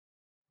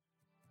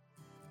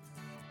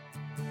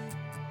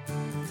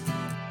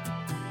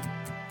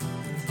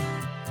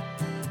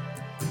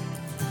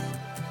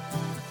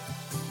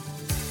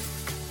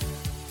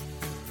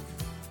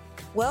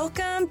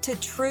Welcome to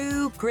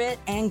True Grit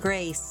and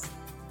Grace,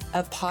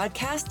 a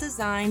podcast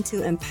designed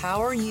to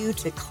empower you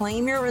to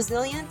claim your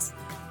resilience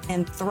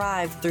and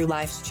thrive through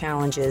life's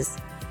challenges.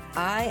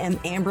 I am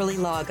Amberly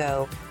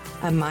Lago,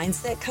 a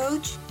mindset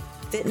coach,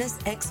 fitness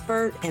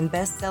expert, and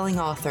best-selling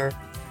author.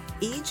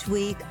 Each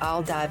week,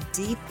 I'll dive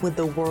deep with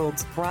the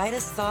world's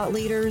brightest thought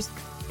leaders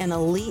and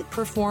elite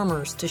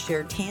performers to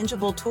share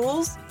tangible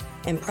tools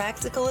and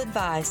practical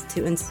advice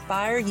to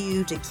inspire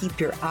you to keep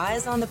your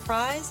eyes on the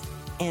prize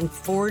and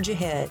forge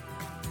ahead.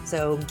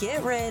 So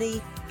get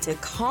ready to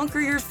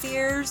conquer your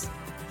fears,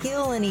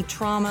 heal any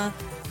trauma,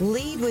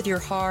 lead with your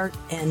heart,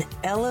 and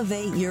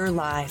elevate your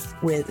life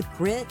with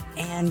grit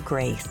and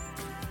grace.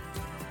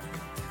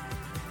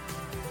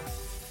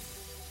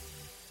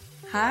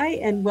 Hi,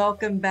 and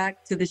welcome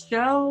back to the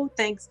show.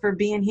 Thanks for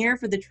being here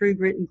for the True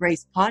Grit and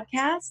Grace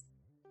podcast.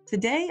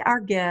 Today,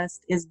 our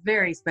guest is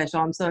very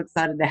special. I'm so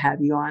excited to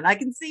have you on. I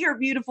can see her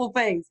beautiful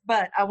face,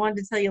 but I wanted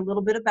to tell you a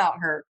little bit about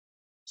her.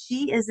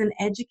 She is an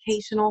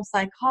educational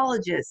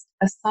psychologist,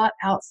 a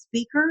sought-out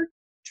speaker,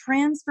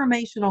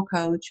 transformational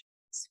coach,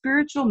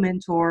 spiritual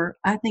mentor.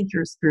 I think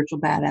you're a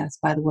spiritual badass,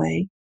 by the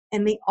way,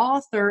 and the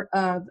author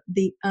of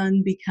The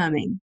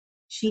Unbecoming.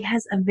 She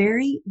has a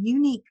very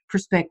unique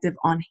perspective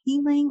on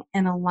healing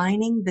and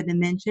aligning the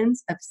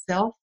dimensions of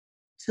self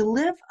to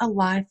live a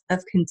life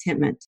of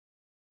contentment.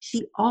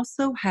 She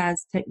also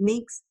has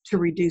techniques to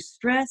reduce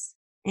stress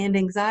and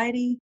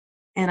anxiety,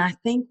 and I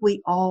think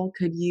we all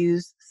could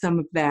use some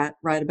of that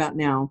right about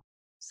now.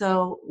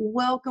 So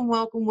welcome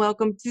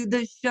to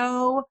the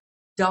show,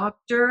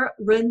 Dr.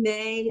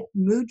 Renee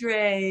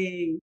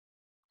Mudrey.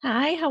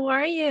 Hi, how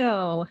are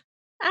you?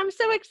 I'm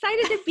so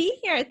excited to be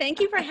here. Thank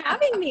you for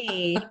having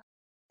me.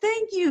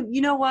 Thank you.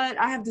 You know what?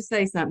 I have to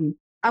say something.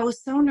 I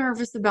was so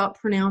nervous about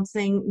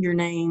pronouncing your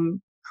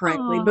name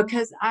correctly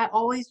because I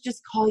always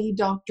just call you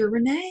Dr.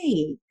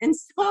 Renee. And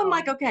so I'm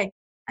like, okay,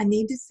 I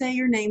need to say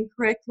your name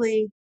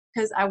correctly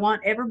because I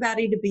want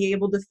everybody to be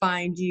able to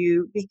find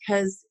you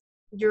because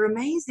you're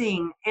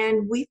amazing.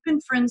 And we've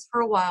been friends for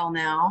a while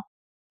now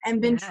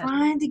and been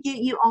trying to get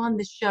you on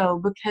the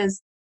show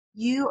because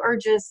you are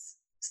just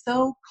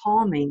so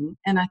calming.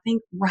 And I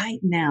think right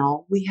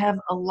now we have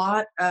a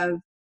lot of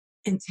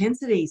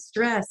intensity,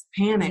 stress,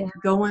 panic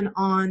going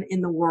on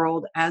in the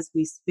world as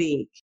we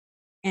speak.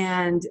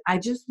 And I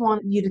just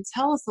want you to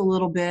tell us a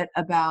little bit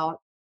about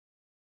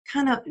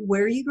kind of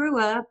where you grew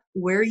up,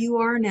 where you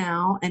are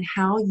now, and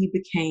how you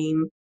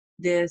became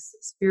this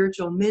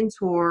spiritual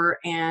mentor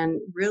and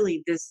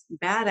really this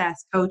badass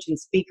coach and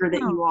speaker that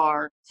you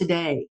are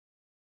today.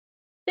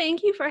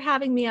 Thank you for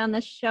having me on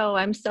the show.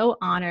 I'm so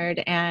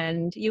honored,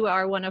 and you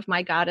are one of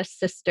my goddess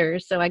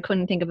sisters, so I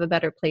couldn't think of a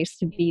better place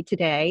to be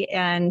today.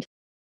 And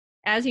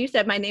as you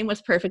said, my name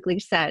was perfectly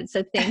said,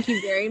 so thank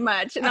you very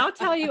much. And I'll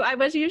tell you, I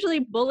was usually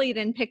bullied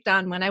and picked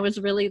on when I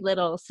was really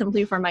little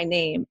simply for my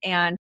name.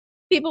 And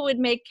people would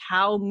make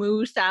cow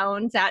moo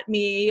sounds at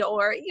me,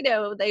 or,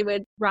 they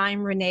would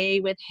rhyme Renee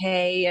with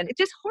hey, and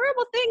just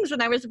horrible things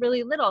when I was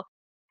really little.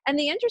 And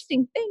the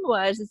interesting thing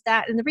is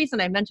that, and the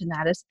reason I mentioned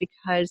that is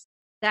because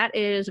that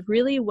is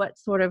really what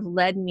sort of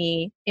led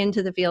me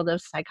into the field of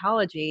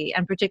psychology,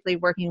 and particularly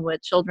working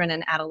with children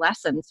and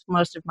adolescents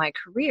most of my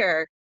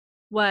career,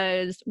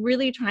 was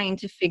really trying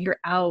to figure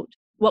out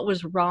what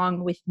was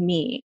wrong with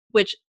me,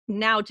 which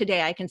now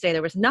today I can say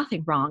there was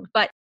nothing wrong.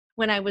 But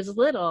when I was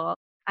little,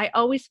 I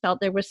always felt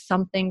there was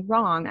something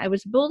wrong. I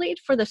was bullied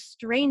for the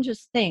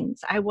strangest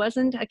things. I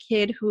wasn't a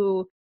kid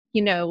who,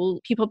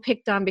 people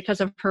picked on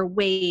because of her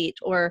weight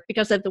or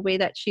because of the way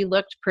that she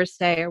looked per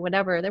se or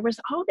whatever. There was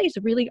all these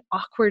really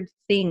awkward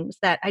things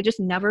that I just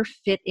never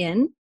fit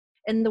in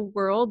the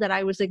world that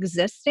I was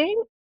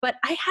existing. But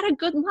I had a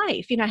good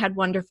life. I had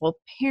wonderful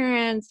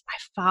parents.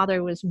 My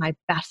father was my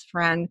best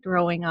friend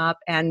growing up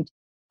and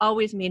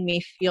always made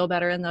me feel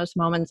better in those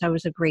moments. I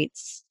was a great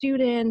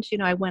student.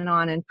 I went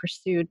on and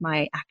pursued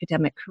my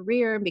academic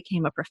career and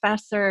became a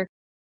professor.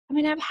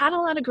 I've had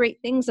a lot of great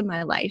things in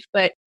my life,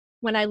 but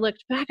when I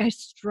looked back, I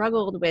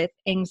struggled with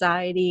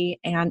anxiety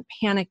and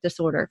panic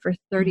disorder for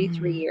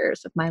 33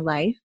 years of my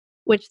life,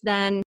 which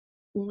then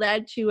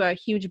led to a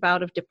huge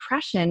bout of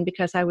depression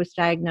because I was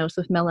diagnosed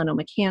with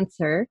melanoma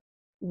cancer,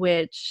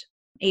 which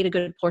ate a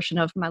good portion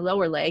of my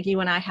lower leg. You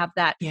and I have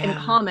that in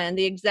common,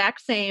 the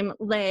exact same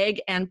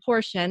leg and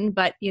portion.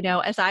 But,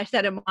 as I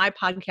said in my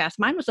podcast,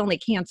 mine was only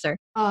cancer.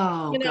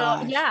 Oh,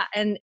 gosh. Yeah.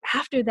 And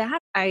after that,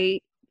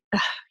 I,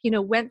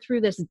 went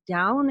through this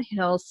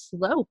downhill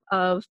slope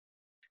of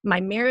my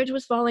marriage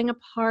was falling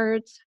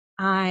apart.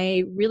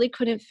 I really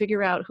couldn't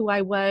figure out who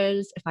I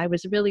was, if I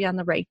was really on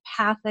the right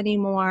path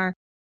anymore.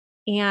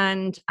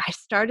 And I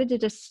started to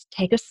just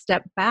take a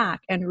step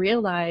back and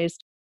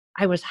realized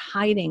I was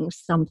hiding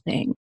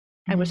something.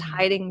 I was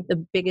hiding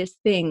the biggest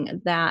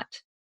thing that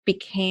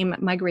became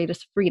my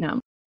greatest freedom.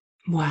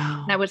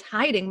 Wow. And I was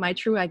hiding my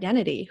true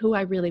identity, who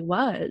I really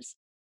was.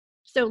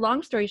 So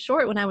long story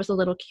short, when I was a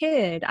little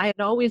kid, I had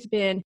always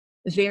been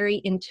very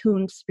in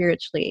tune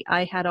spiritually.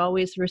 I had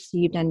always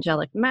received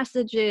angelic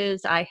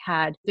messages. I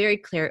had very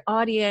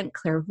clairaudient,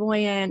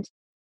 clairvoyant,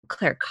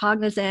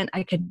 claircognizant.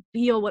 I could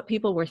feel what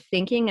people were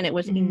thinking, and it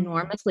was Mm.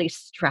 enormously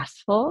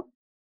stressful.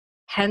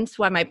 Hence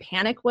why my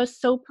panic was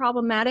so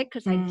problematic,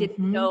 because I didn't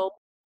Mhm. know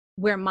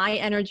where my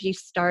energy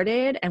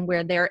started and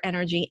where their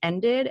energy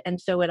ended. And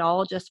so it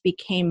all just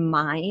became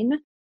mine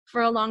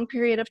for a long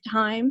period of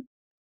time.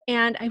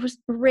 And I was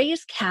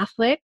raised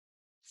Catholic.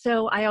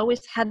 So I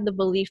always had the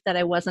belief that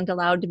I wasn't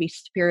allowed to be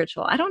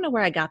spiritual. I don't know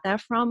where I got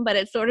that from, but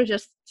it sort of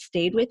just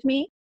stayed with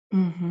me.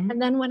 Mhm.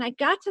 And then when I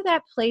got to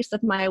that place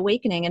of my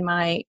awakening in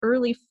my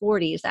early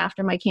 40s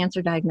after my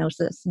cancer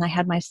diagnosis, and I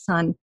had my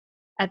son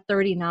at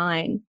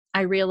 39,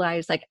 I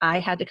realized like I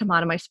had to come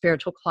out of my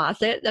spiritual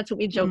closet. That's what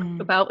we joke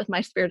Mm. about with my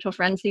spiritual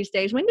friends these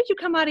days. When did you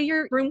come out of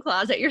your room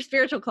closet, your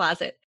spiritual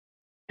closet?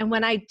 And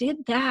when I did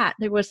that,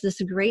 there was this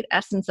great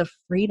essence of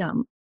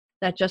freedom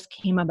that just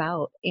came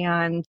about.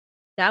 And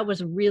that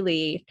was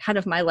really kind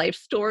of my life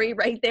story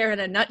right there in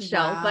a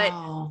nutshell. But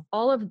Wow.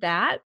 all of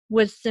that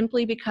was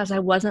simply because I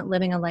wasn't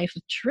living a life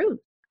of truth.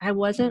 I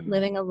wasn't Mm.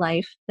 living a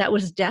life that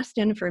was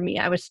destined for me.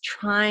 I was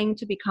trying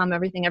to become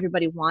everything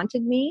everybody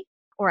wanted me,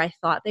 or I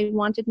thought they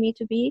wanted me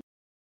to be.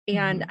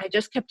 And Mhm. I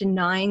just kept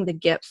denying the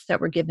gifts that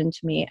were given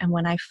to me. And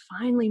when I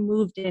finally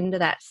moved into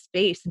that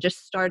space and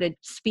just started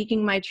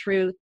speaking my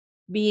truth,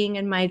 being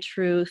in my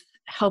truth,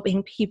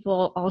 helping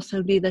people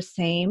also do the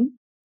same,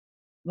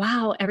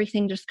 wow,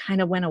 everything just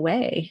kind of went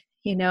away.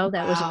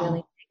 That was really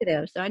Wow.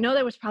 negative. So I know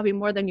there was probably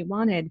more than you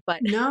wanted,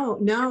 but No,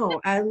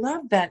 no, I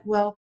love that.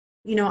 Well,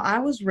 I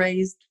was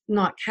raised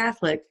not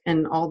Catholic,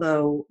 and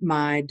although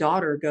my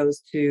daughter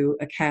goes to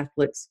a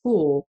Catholic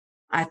school,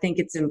 I think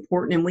it's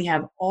important. And we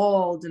have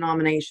all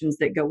denominations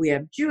that go. We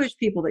have Jewish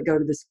people that go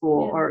to the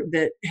school yeah, or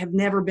that have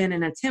never been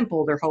in a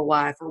temple their whole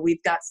life, or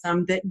we've got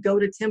some that go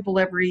to temple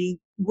every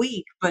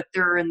week, but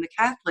they're in the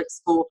Catholic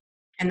school.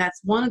 And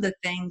that's one of the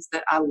things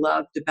that I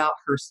loved about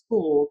her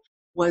school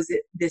was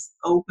it this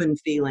open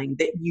feeling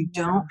that you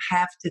yeah, don't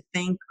have to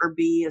think or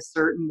be a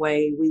certain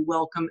way. We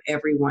welcome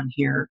everyone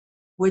here,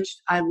 which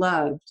I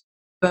loved.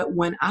 But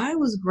when I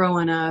was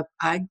growing up,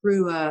 I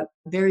grew up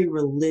very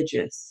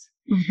religious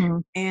hmm,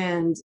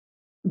 and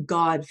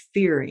God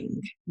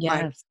fearing.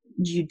 Like, yes,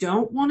 you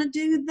don't want to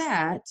do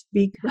that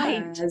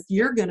right, because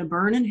you're going to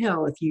burn in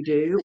hell if you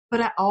do.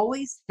 But I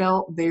always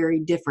felt very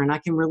different. I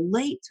can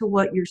relate to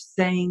what you're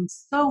saying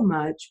so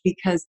much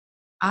because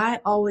I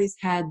always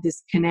had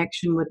this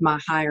connection with my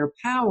higher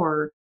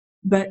power,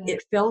 but yeah,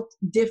 it felt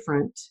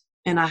different.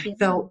 And I yeah.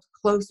 felt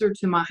closer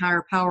to my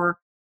higher power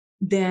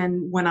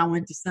than when I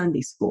went to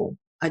Sunday school.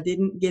 I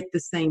didn't get the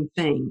same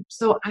thing.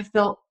 So I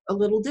felt a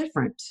little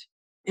different.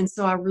 And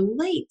so I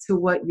relate to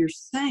what you're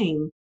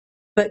saying,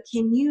 but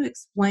can you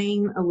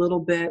explain a little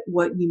bit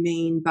what you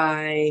mean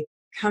by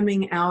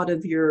coming out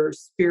of your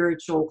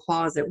spiritual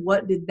closet?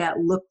 What did that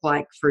look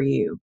like for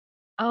you?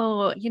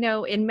 Oh,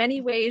 in many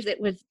ways, it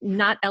was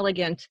not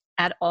elegant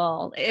at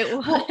all. It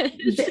Well,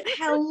 was,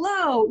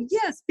 hello.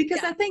 Yes, because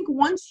yeah, I think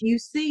once you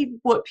see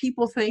what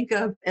people think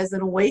of as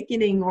an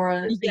awakening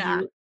or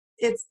yeah,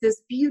 it's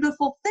this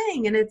beautiful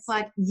thing. And it's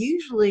like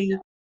usually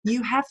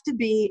you have to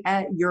be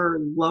at your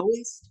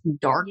lowest, yeah.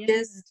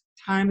 darkest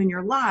time in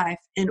your life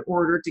in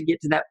order to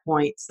get to that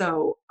point.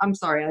 So I'm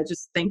sorry. I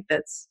just think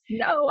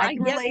No, I I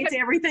can get relate it. to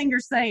everything you're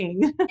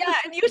saying. Yeah,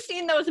 and you've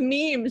seen those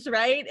memes,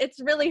 right? It's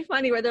really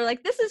funny where they're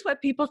like, "This is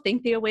what people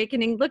think the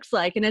awakening looks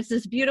like," and it's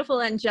this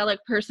beautiful angelic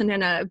person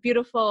in a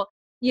beautiful,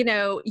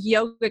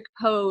 yogic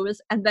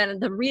pose, and then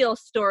the real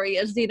story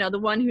is, the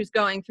one who's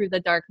going through the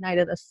dark night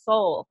of the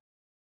soul.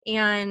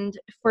 And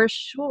for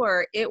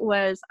sure, it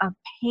was a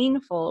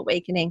painful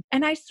awakening.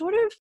 And I sort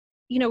of,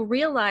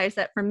 realized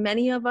that for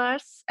many of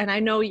us, and I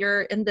know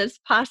you're in this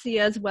posse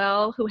as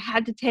well, who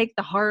had to take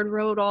the hard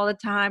road all the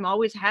time,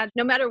 always had,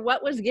 no matter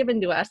what was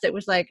given to us, it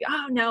was like,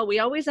 oh no, we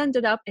always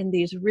ended up in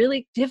these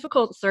really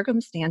difficult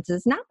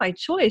circumstances, not by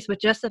choice,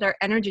 but just that our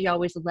energy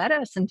always led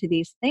us into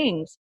these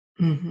things.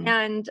 Hmm.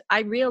 And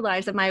I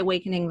realized that my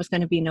awakening was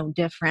going to be no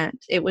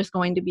different. It was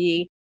going to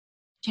be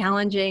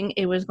challenging.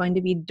 It was going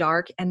to be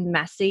dark and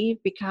messy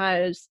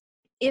because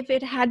if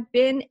it had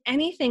been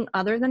anything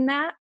other than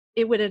that,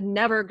 it would have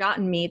never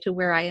gotten me to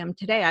where I am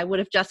today. I would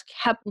have just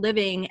kept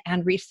living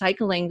and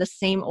recycling the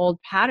same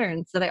old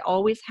patterns that I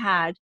always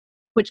had,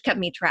 which kept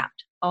me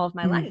trapped all of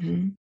my life.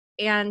 Hmm.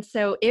 And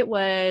so it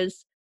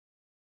was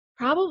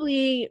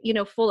probably,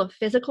 full of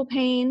physical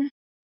pain.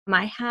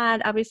 I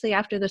had, obviously,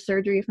 after the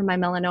surgery for my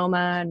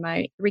melanoma and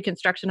my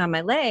reconstruction on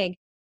my leg,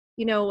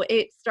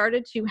 it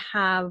started to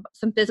have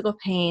some physical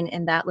pain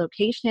in that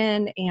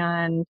location.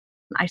 And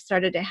I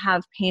started to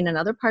have pain in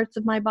other parts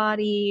of my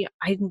body.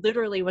 I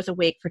literally was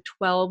awake for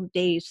 12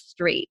 days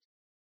straight,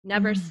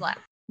 never Mm. slept,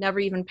 never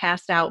even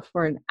passed out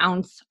for an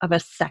ounce of a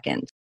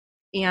second.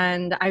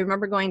 And I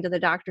remember going to the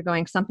doctor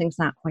going, something's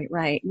not quite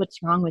right.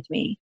 What's wrong with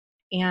me?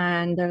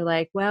 And they're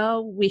like,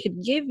 well, we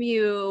could give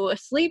you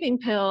sleeping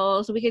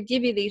pills, we could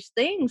give you these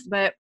things,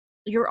 but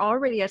you're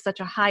already at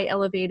such a high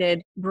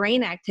elevated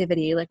brain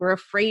activity. Like, we're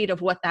afraid of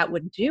what that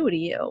would do to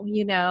you.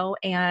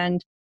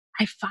 And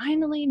I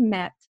finally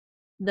met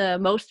the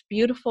most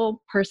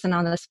beautiful person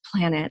on this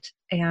planet.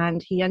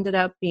 And he ended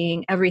up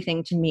being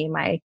everything to me,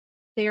 my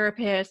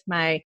therapist,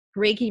 my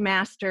Reiki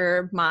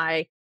master,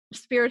 my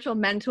spiritual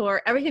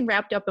mentor, everything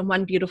wrapped up in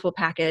one beautiful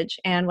package.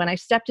 And when I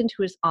stepped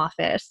into his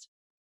office,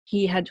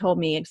 he had told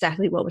me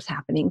exactly what was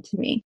happening to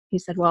me. He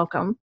said,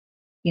 "Welcome.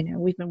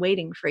 We've been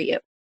waiting for you."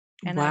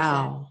 And I said,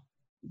 Wow.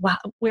 "Wow,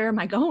 where am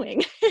I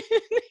going?"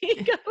 He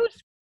goes,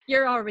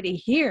 "You're already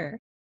here.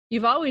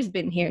 You've always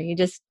been here. You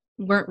just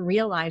weren't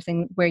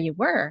realizing where you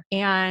were."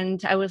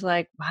 And I was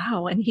like,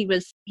 wow. And he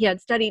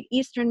had studied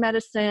Eastern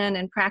medicine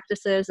and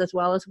practices as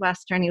well as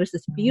Western. He was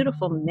this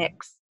beautiful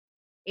mix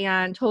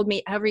and told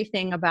me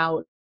everything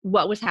about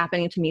what was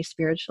happening to me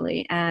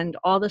spiritually and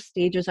all the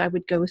stages I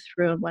would go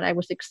through and what I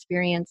was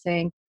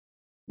experiencing,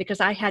 because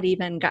I had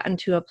even gotten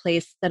to a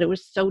place that it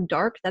was so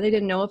dark that I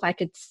didn't know if I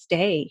could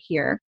stay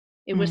here.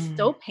 It was Mm.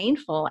 so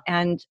painful,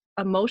 and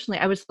emotionally,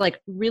 I was like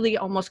really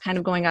almost kind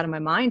of going out of my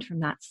mind from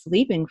not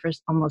sleeping for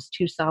almost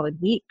 2 solid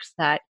weeks,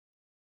 that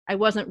I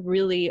wasn't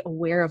really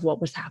aware of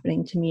what was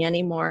happening to me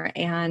anymore.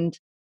 And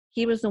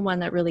he was the one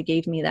that really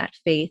gave me that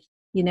faith,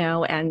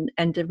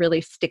 and to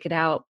really stick it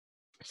out.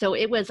 So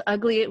it was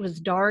ugly, it was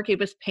dark, it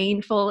was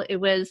painful, it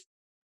was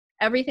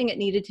everything it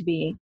needed to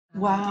be.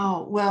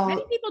 Wow. Many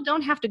Well, people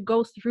don't have to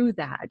go through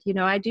that.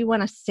 I do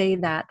want to say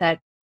that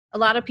a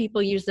lot of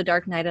people use the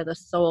dark night of the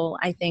soul,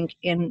 I think,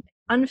 in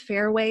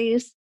unfair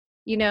ways,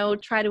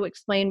 try to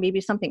explain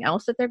maybe something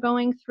else that they're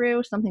going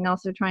through, something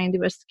else they're trying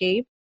to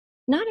escape.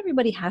 Not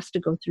everybody has to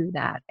go through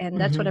that. And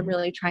that's what I'm mhm.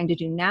 really trying to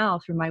do now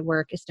through my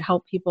work, is to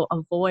help people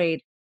avoid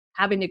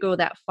having to go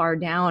that far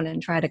down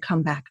and try to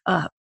come back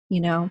up,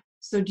 you know?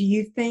 So do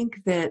you think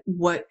that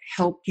what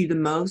helped you the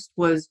most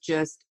was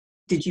just,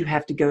 did you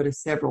have to go to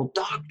several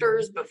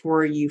doctors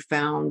before you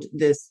found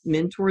this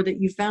mentor that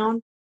you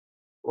found,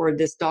 or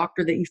this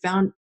doctor that you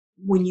found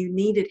when you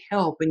needed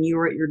help and you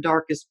were at your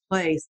darkest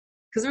place?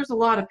 Because there's a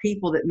lot of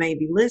people that may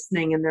be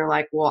listening and they're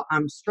like, well,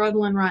 I'm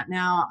struggling right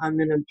now. I'm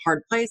in a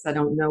hard place. I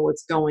don't know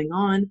what's going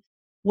on.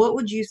 What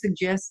would you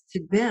suggest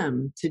to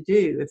them to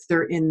do if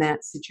they're in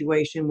that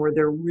situation where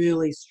they're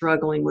really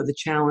struggling with a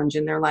challenge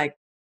and they're like,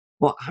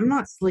 well, I'm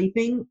not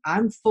sleeping.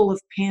 I'm full of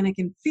panic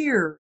and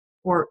fear.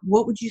 Or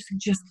what would you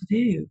suggest to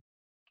do?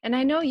 And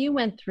I know you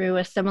went through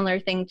a similar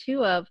thing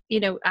too of,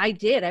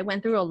 I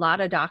went through a lot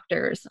of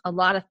doctors, a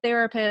lot of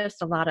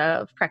therapists, a lot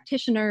of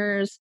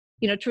practitioners,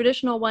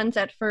 traditional ones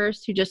at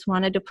first who just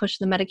wanted to push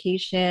the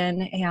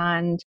medication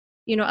and,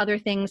 other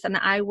things. And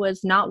I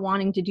was not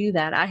wanting to do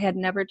that. I had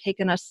never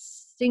taken a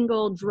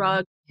single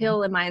drug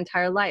pill in my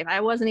entire life.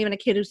 I wasn't even a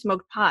kid who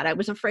smoked pot. I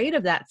was afraid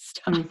of that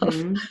stuff.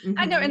 Mm-hmm,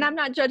 I know, and mm-hmm. I'm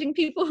not judging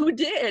people who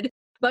did.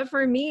 But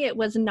for me, it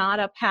was not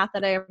a path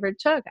that I ever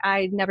took.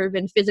 I'd never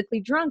been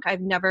physically drunk.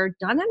 I've never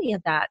done any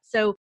of that.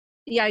 So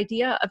the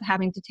idea of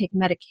having to take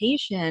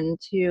medication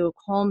to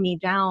calm me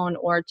down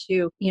or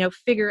to,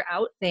 figure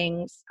out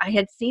things, I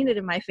had seen it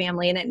in my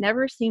family and it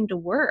never seemed to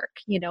work.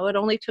 It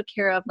only took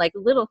care of like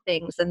little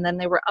things and then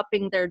they were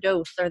upping their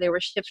dose or they were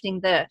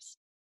shifting this.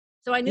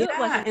 So I knew it Yeah.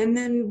 wasn't. And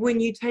then when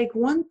you take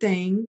one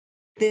thing,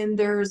 then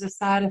there's a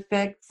side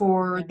effect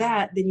for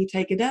that. Then you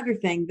take another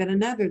thing, then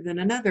another, then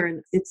another.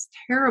 And it's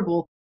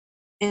terrible.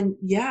 And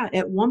yeah,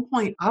 at one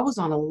point I was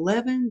on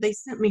 11. They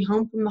sent me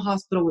home from the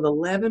hospital with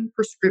 11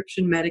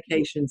 prescription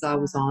medications I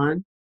was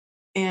on.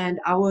 And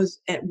I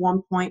was at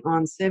one point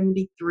on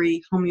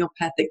 73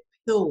 homeopathic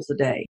pills a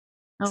day.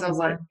 Oh, So I was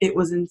wow. like, it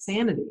was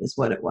insanity, is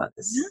what it was.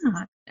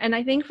 Yeah. And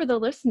I think for the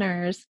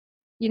listeners,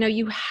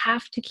 you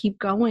have to keep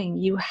going.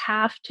 You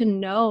have to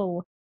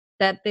know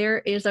that there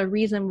is a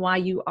reason why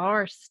you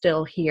are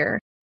still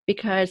here.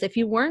 Because if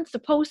you weren't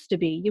supposed to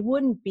be, you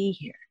wouldn't be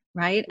here.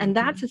 Right. And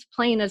that's Mhm. as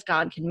plain as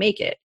God can make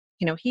it.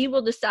 He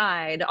will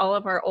decide all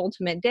of our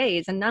ultimate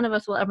days, and none of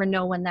us will ever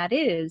know when that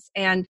is.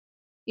 And,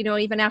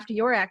 even after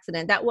your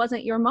accident, that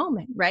wasn't your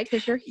moment, right?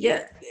 Because you're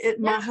Yeah, here. Yeah.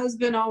 my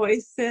husband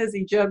always says,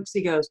 he jokes,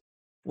 he goes,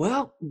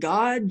 well,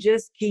 God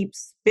just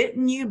keeps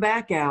spitting you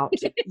back out.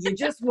 You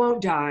just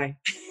won't die.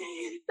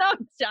 So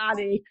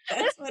Johnny.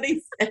 That's what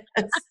he says.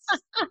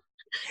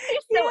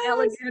 He's so Yes.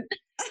 elegant.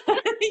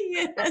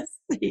 Yes,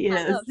 he I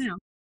is. love him.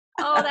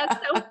 Oh, that's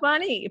so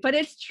funny, but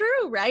it's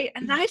true, right?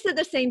 And I said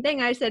the same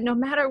thing. I said, no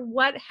matter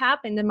what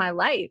happened in my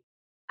life,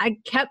 I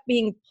kept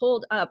being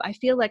pulled up. I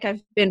feel like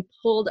I've been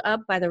pulled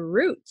up by the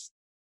roots,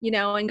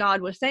 and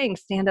God was saying,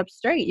 stand up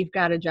straight. You've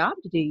got a job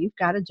to do. You've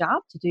got a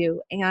job to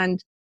do.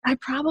 And I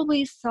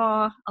probably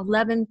saw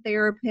 11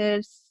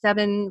 therapists,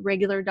 7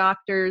 regular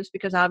doctors,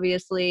 because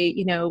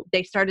obviously,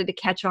 they started to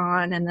catch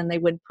on and then they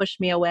would push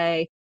me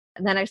away.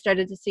 And then I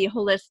started to see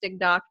holistic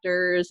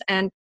doctors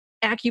and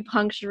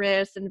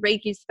acupuncturists and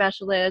Reiki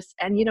specialists.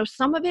 And,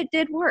 some of it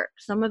did work.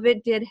 Some of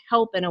it did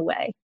help in a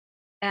way.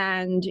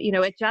 And,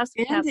 it just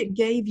And kept. it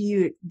gave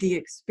you the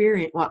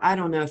experience. Well, I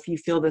don't know if you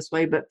feel this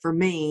way, but for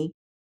me,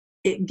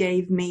 it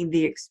gave me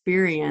the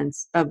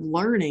experience of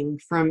learning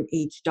from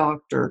each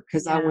doctor,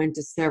 because I Yeah. went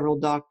to several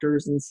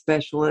doctors and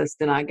specialists,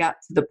 and I got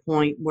to the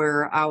point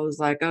where I was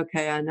like,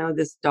 okay, I know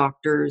this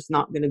doctor is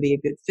not going to be a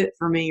good fit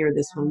for me, or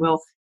this one will.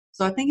 Yes.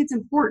 So I think it's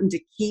important to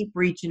keep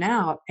reaching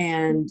out,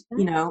 and,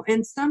 Yes.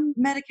 and some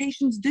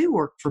medications do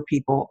work for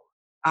people.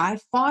 I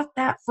fought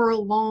that for a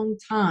long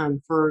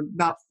time, for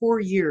about 4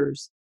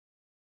 years.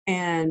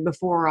 And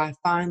before I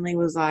finally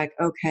was like,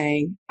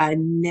 okay, I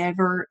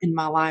never in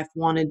my life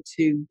wanted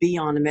to be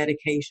on a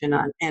medication.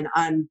 And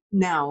I'm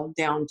now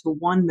down to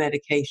one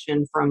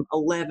medication from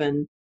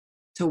 11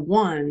 to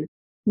one,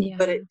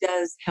 but Yeah. it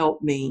does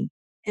help me.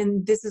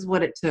 And this is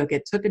what it took.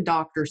 It took a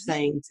doctor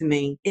saying to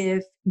me,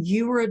 if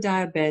you were a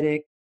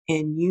diabetic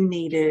and you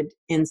needed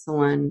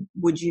insulin,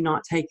 would you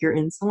not take your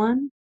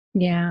insulin?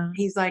 Yeah.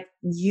 He's like,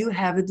 you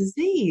have a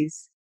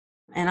disease.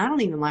 And I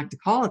don't even like to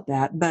call it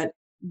that, but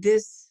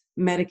this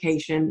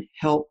medication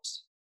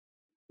helps,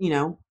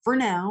 for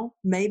now.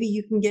 Maybe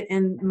you can get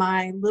in.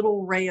 My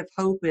little ray of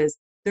hope is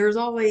there's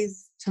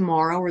always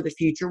tomorrow or the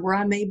future where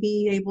I may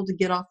be able to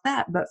get off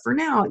that. But for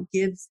now, it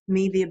gives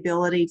me the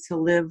ability to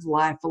live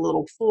life a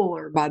little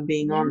fuller by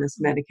being Yeah. on this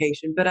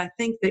medication. But I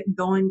think that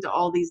going to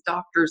all these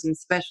doctors and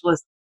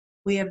specialists,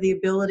 we have the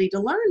ability to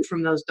learn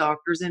from those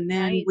doctors. And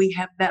then Right. we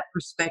have that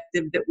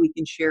perspective that we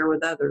can share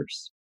with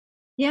others.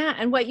 Yeah.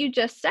 And what you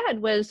just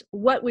said was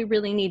what we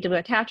really need to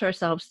attach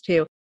ourselves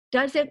to.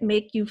 Does it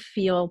make you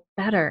feel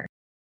better?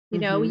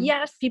 Hmm.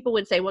 Yes, people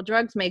would say, well,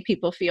 drugs make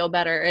people feel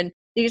better and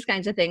these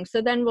kinds of things.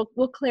 So then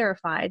we'll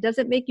clarify. Does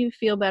it make you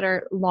feel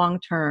better long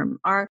term?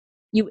 Are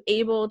you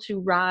able to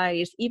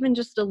rise even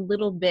just a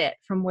little bit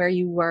from where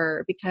you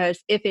were?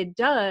 Because if it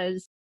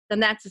does, then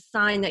that's a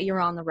sign that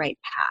you're on the right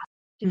path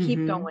to keep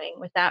Hmm. going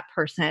with that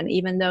person,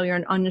 even though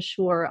you're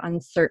unsure,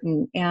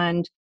 uncertain.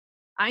 And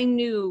I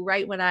knew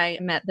right when I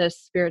met this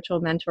spiritual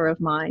mentor of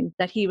mine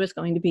that he was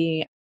going to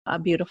be a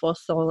beautiful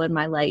soul in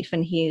my life.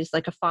 And he's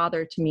like a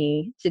father to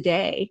me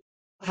today.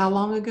 How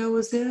long ago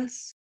was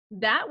this?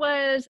 That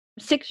was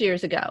 6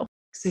 years ago.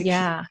 6 years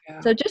Yeah. ago.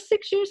 So just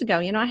 6 years ago,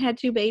 I had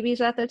 2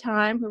 babies at the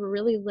time who were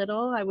really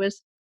little. I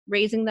was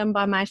raising them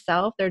by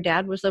myself. Their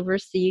dad was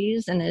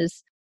overseas and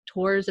his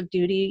tours of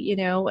duty,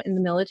 in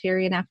the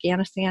military in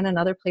Afghanistan and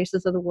other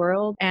places of the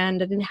world.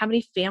 And I didn't have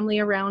any family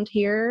around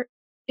here.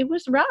 It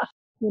was rough,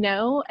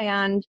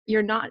 and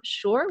you're not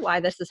sure why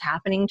this is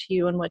happening to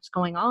you and what's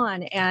going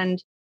on.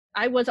 And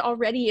I was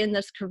already in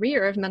this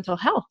career of mental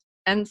health.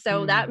 And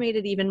so that Mm. made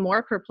it even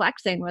more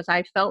perplexing was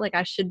I felt like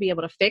I should be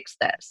able to fix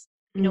this.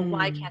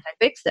 Why Mm. can't I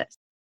fix this?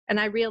 And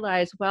I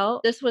realized, well,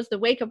 this was the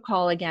wake up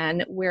call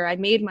again, where I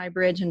made my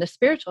bridge into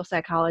spiritual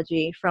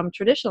psychology from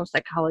traditional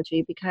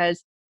psychology,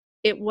 because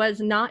it was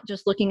not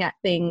just looking at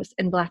things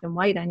in black and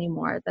white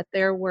anymore, that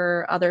there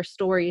were other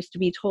stories to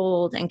be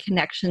told and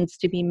connections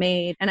to be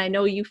made. And I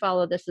know you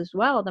follow this as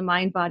well. The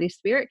mind body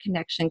spirit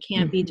connection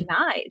can't be Mhm.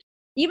 denied,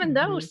 even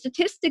though Mhm.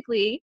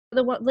 statistically,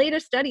 the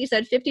latest study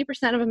said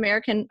 50% of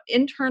American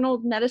internal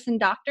medicine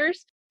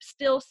doctors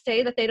still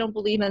say that they don't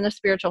believe in the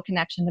spiritual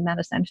connection to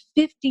medicine.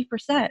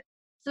 50%.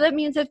 So that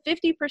means that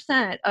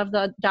 50% of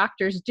the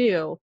doctors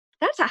do.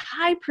 That's a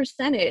high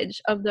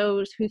percentage of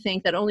those who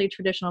think that only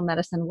traditional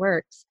medicine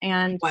works.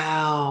 And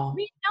Wow.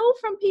 we know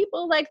from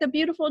people like the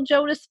beautiful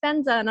Joe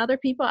Dispenza and other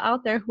people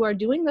out there who are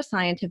doing the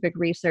scientific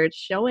research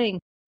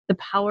showing the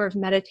power of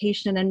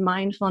meditation and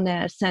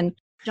mindfulness, and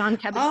John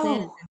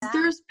Kabat-Zinn. Oh,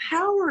 there's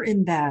power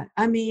in that.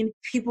 I mean,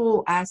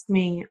 people ask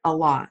me a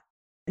lot,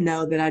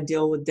 know that I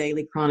deal with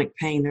daily chronic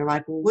pain. They're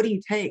like, well, what do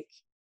you take?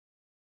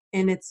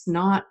 And it's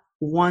not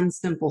one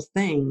simple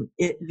thing.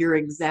 You're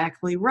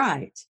exactly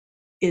right.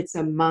 It's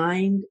a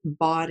mind,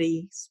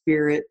 body,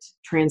 spirit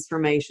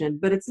transformation,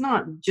 but it's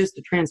not just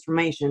a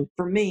transformation.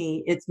 For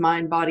me, it's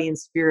mind, body, and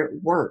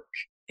spirit work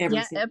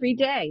Yeah, every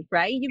day,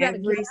 right? You got to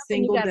get every up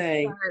and you single got to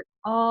day. start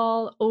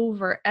all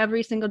over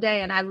every single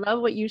day. And I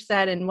love what you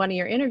said in one of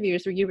your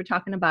interviews where you were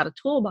talking about a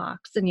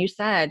toolbox and you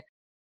said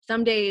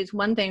some days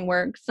one thing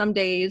works, some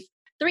days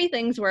three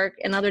things work,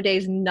 and other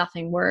days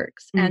nothing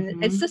works. And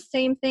it's the Hmm.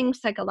 same thing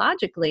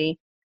psychologically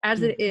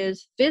as it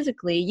is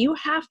physically. You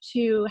have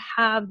to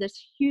have this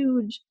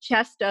huge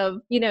chest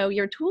of,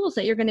 your tools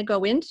that you're going to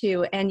go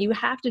into, and you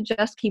have to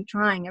just keep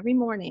trying every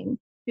morning.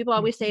 People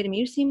always say to me,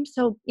 you seem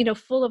so,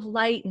 full of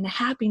light and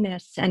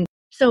happiness and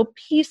so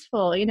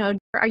peaceful.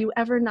 Are you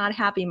ever not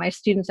happy? My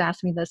students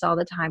ask me this all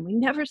the time. We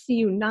never see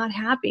you not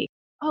happy.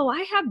 Oh,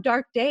 I have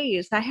dark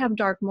days. I have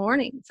dark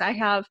mornings. I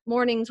have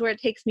mornings where it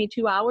takes me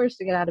 2 hours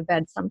to get out of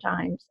bed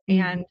sometimes. Hmm.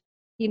 And,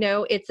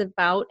 it's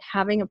about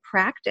having a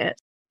practice,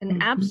 an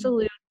Hmm.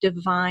 absolute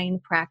divine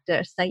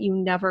practice that you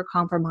never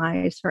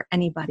compromise for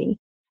anybody.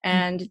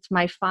 And it's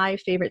my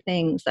 5 favorite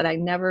things that I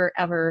never,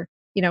 ever,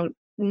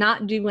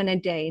 not do in a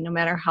day, no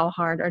matter how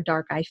hard or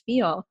dark I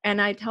feel.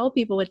 And I tell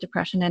people with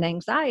depression and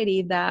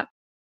anxiety that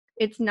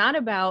it's not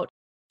about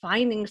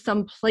finding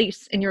some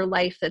place in your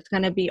life that's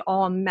going to be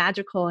all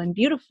magical and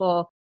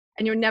beautiful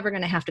and you're never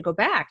going to have to go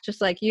back.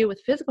 Just like you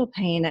with physical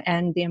pain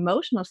and the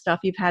emotional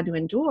stuff you've had to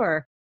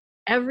endure.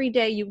 Every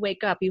day you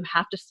wake up, you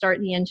have to start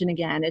the engine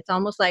again. It's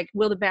almost like,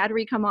 will the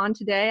battery come on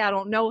today? I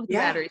don't know if the Yeah.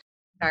 battery's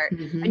going to start.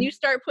 And Hmm. you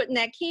start putting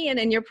that key in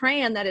and you're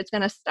praying that it's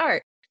going to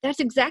start. That's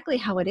exactly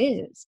how it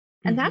is.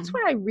 And that's Hmm.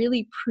 why I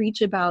really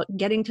preach about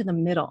getting to the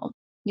middle,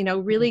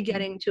 really Hmm.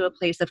 getting to a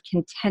place of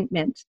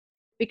contentment,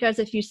 Because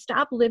if you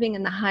stop living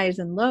in the highs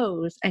and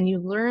lows and you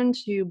learn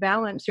to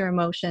balance your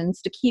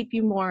emotions to keep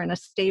you more in a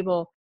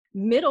stable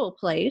middle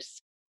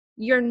place,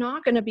 you're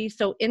not going to be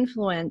so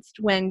influenced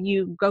when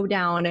you go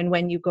down and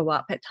when you go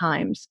up at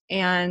times.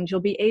 And you'll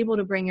be able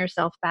to bring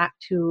yourself back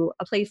to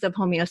a place of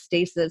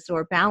homeostasis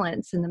or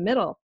balance in the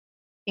middle.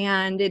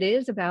 And it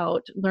is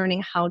about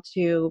learning how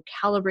to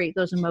calibrate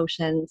those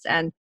emotions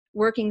and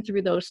working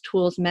through those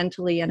tools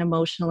mentally and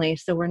emotionally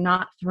so we're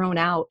not thrown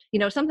out.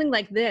 Something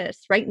like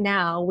this right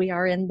now, we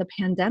are in the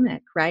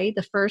pandemic, right?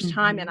 The first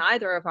time in Mhm.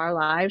 either of our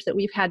lives that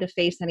we've had to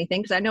face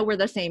anything, because I know we're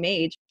the same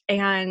age.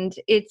 And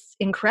it's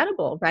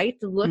incredible, right?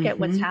 To look at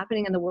what's Mhm.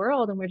 happening in the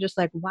world and we're just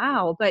like,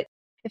 wow. But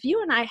if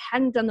you and I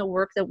hadn't done the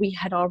work that we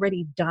had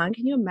already done,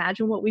 can you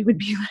imagine what we would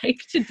be like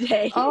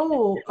today?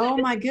 Oh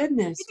my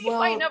goodness. We'd be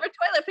fighting Well, over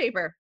toilet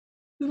paper.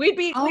 We'd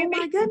be oh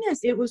my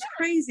goodness, it was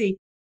crazy.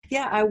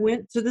 Yeah, I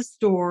went to the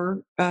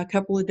store a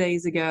couple of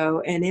days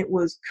ago and it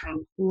was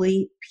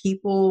complete.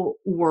 People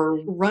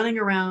were running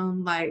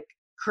around like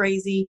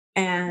crazy,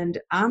 and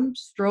I'm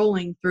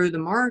strolling through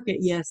the market.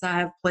 Yes, I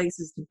have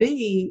places to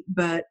be,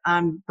 but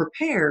I'm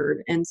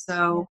prepared. And yeah.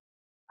 so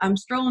I'm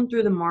strolling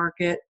through the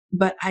market,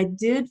 but I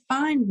did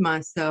find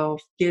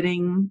myself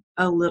getting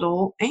a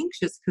little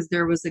anxious because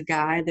there was a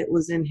guy that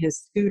was in his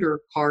scooter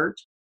cart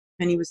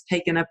and he was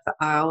taking up the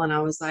aisle. And I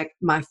was like,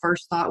 my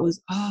first thought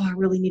was, oh, I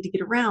really need to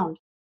get around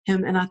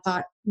him. And I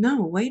thought,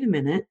 no, wait a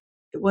minute.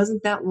 It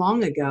wasn't that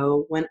long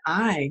ago when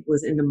I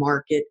was in the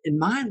market in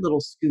my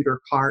little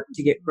scooter cart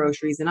to get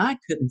groceries and I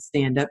couldn't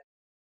stand up.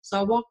 So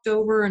I walked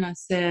over and I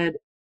said,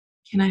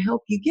 can I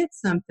help you get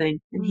something?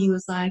 And he Mm,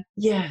 was like,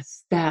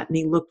 yes, that. And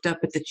he looked up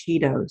at the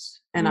Cheetos.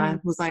 And I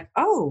mm. was like,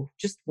 oh,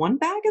 just one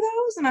bag of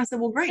those? And I said,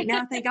 well, great.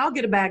 Now I think I'll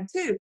get a bag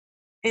too.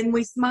 And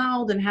we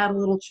smiled and had a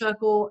little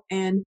chuckle.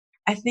 And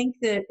I think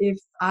that if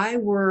I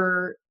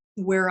were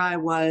where I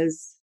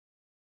was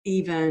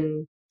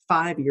even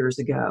 5 years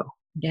ago,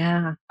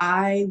 Yeah.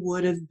 I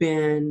would have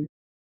been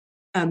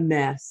a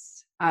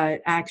mess. I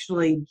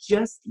actually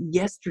just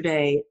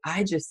yesterday,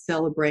 I just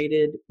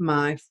celebrated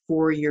my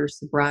 4-year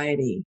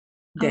sobriety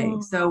day.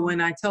 So Oh,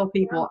 when I tell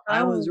people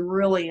I was bravo.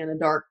 really in a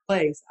dark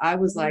place, I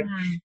was like,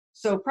 Yeah.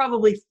 so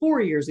probably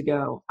 4 years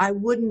ago, I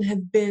wouldn't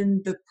have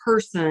been the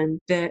person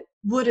that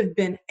would have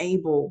been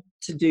able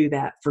to do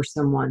that for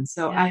someone.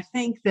 So Yeah. I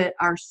think that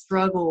our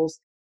struggles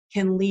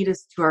can lead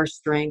us to our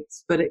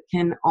strengths, but it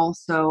can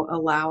also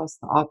allow us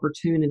the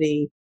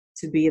opportunity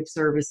to be of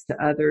service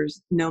to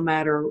others, no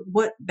matter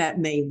what that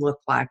may look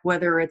like,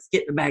 whether it's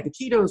getting a bag of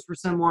Cheetos for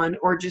someone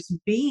or just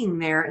being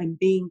there and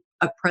being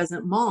a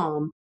present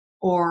mom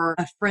or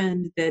a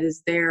friend that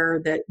is there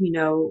that,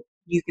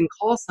 you can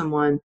call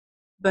someone.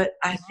 But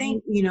I Right.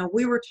 think,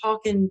 we were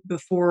talking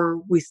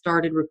before we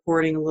started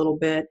recording a little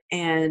bit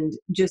and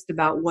just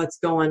about what's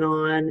going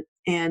on.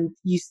 And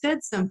you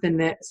said something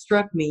that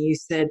struck me. You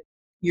said,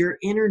 your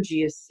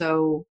energy is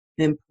so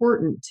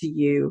important to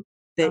you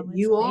that Oh,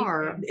 it's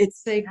sacred.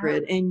 it's Yeah.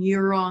 sacred and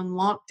you're on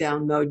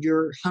lockdown mode.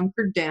 You're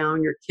hunkered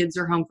down. Your kids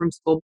are home from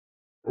school.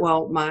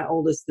 Well, my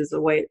oldest is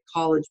away at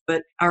college,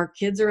 but our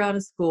kids are out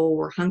of school.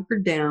 We're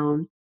hunkered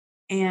down.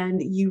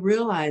 And you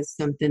realize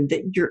something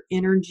that your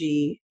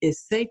energy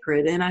is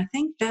sacred. And I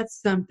think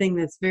that's something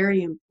that's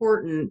very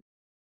important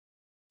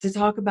to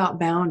talk about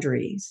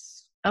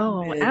boundaries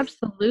Oh, with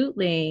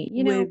absolutely.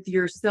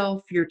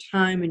 yourself, your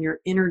time, and your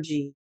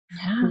energy.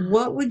 Yeah.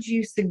 What would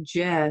you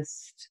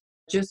suggest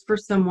just for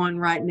someone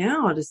right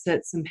now to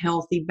set some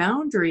healthy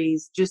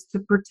boundaries just to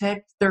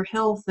protect their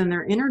health and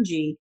their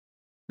energy?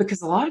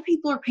 Because a lot of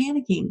people are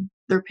panicking.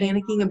 They're They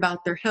panicking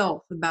about their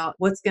health, about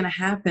what's going to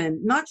happen,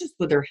 not just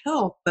with their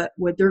health, but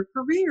with their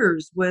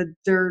careers, with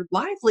their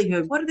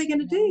livelihood. What are they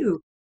going to are.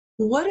 do?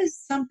 What is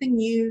something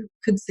you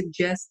could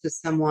suggest to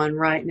someone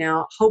right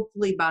now?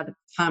 Hopefully, by the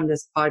time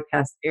this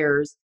podcast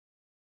airs,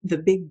 the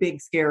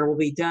big scare will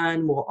be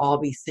done. We'll all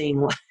be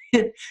seeing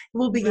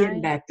we'll be getting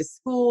Right. back to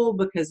school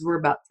because we're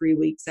about 3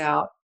 weeks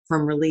out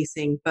from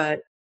releasing.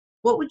 But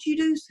what would you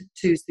do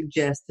to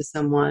suggest to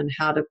someone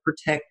how to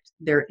protect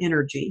their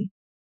energy?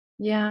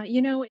 Yeah.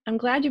 I'm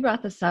glad you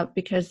brought this up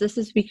because this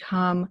has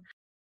become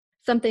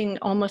something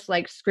almost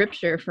like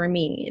scripture for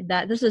me,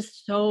 that this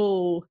is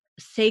so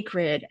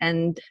sacred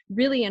and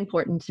really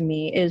important to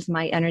me is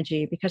my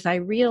energy, because I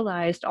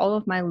realized all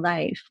of my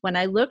life when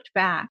I looked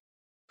back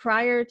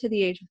prior to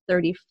the age of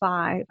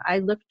 35, I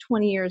looked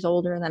 20 years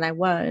older than I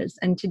was.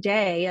 And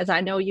today, as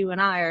I know you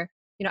and I are,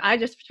 I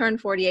just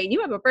turned 48. And you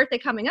have a birthday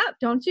coming up,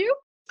 don't you?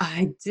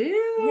 I Yeah.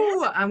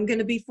 do. I'm going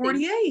to be See,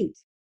 48.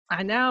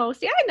 I know.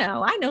 See,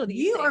 I know these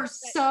You things. are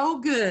so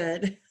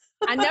good.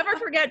 I never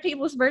forget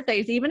people's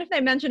birthdays, even if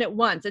they mention it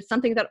once. It's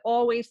something that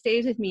always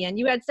stays with me. And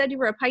you had said you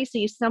were a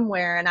Pisces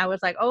somewhere, and I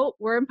was like, oh,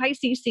 we're in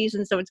Pisces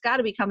season, so it's got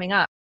to be coming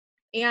up.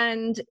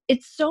 And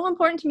it's so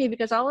important to me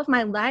because all of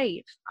my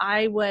life,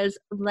 I was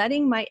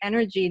letting my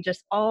energy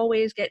just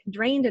always get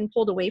drained and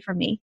pulled away from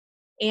me.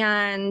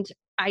 And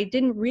I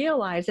didn't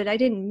realize it. I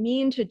didn't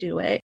mean to do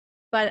it,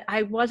 but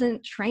I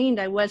wasn't trained.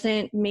 I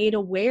wasn't made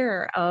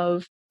aware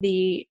of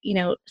the,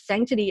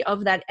 sanctity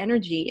of that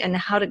energy and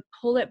how to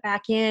pull it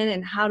back in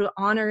and how to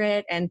honor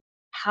it and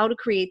how to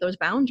create those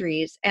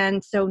boundaries.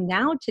 And so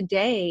now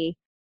today,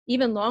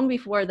 even long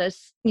before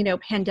this,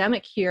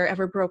 pandemic here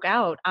ever broke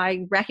out,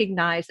 I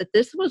recognized that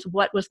this was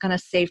what was going to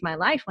save my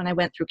life when I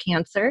went through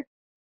cancer.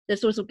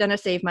 This was going to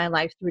save my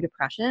life through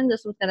depression.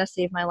 This was going to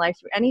save my life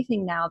through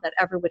anything now that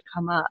ever would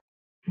come up.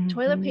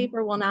 Toilet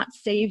paper will not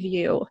save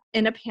you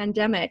in a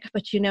pandemic,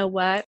 but you know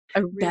what?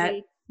 A really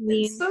That's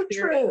clean so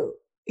spirit true.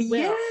 will.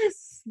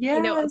 Yes, A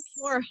yes.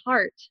 pure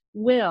heart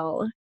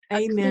will. A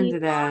Amen clean to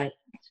that.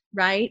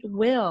 right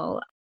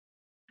will.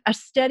 A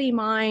steady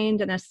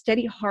mind and a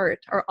steady heart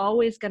are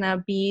always going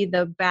to be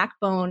the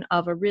backbone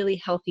of a really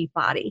healthy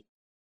body.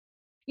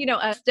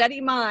 A steady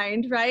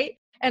mind, right?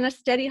 And a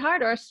steady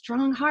heart or a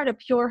strong heart, a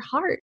pure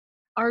heart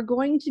are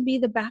going to be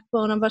the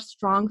backbone of a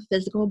strong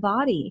physical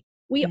body.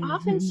 We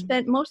often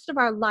spent most of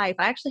our life.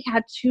 I actually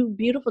had two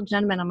beautiful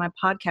gentlemen on my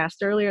podcast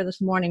earlier this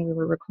morning. We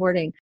were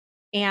recording,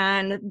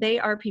 and they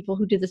are people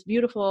who do this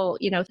beautiful,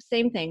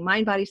 same thing,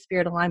 mind, body,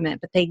 spirit alignment,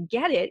 but they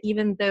get it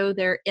even though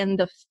they're in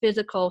the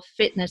physical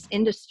fitness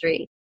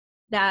industry,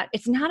 that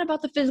it's not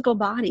about the physical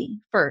body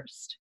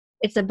first.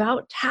 It's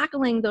about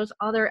tackling those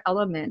other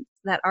elements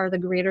that are the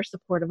greater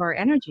support of our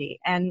energy.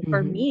 And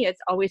for me,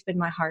 it's always been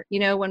my heart.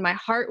 When my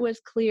heart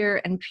was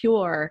clear and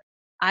pure,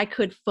 I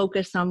could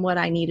focus on what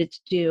I needed to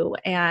do.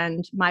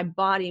 And my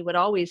body would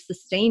always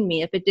sustain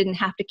me if it didn't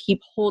have to keep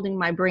holding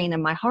my brain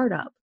and my heart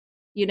up,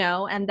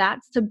 and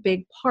that's a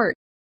big part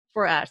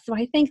for us. So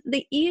I think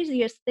the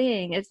easiest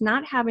thing is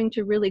not having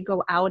to really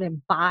go out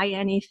and buy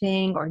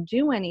anything or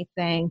do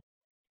anything.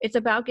 It's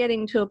about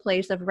getting to a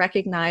place of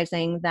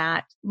recognizing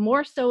that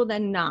more so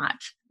than not,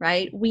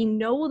 right? We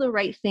know the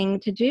right thing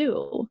to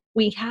do.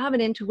 We have an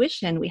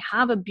intuition. We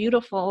have a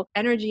beautiful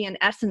energy and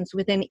essence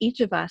within each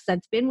of us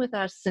that's been with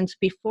us since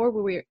before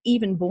we were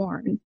even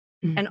born.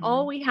 And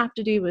all we have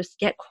to do is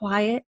get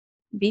quiet,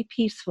 be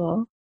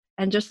peaceful,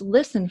 and just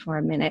listen for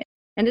a minute.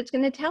 And it's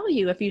going to tell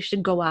you if you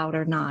should go out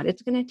or not.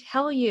 It's going to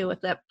tell you if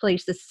that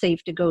place is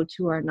safe to go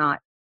to or not.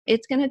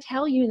 It's going to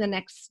tell you the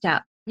next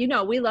step.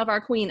 We love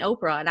our Queen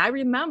Oprah. And I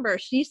remember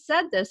she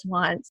said this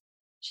once.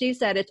 She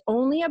said, it's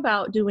only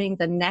about doing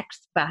the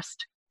next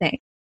best thing.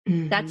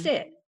 That's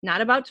it.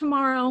 Not about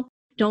tomorrow.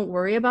 Don't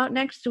worry about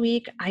next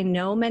week. I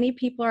know many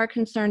people are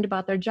concerned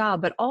about their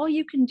job, but all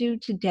you can do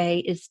today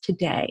is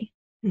today.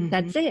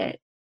 That's it.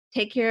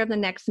 Take care of the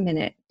next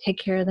minute. Take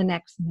care of the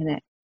next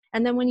minute.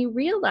 And then when you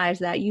realize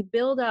that, you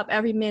build up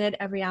every minute,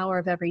 every hour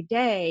of every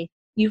day,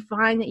 you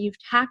find that you've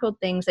tackled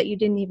things that you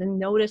didn't even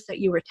notice that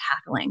you were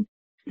tackling.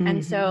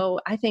 And so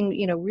I think,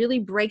 really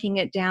breaking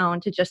it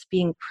down to just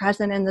being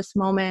present in this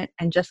moment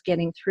and just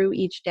getting through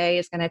each day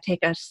is going to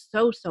take us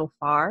so, so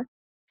far.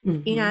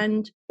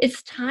 And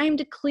it's time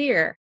to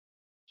clear.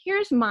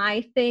 Here's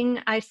my thing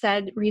I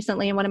said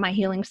recently in one of my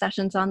healing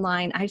sessions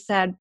online. I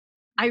said,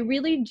 I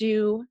really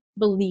do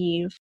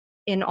believe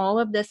in all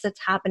of this that's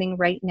happening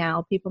right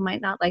now. People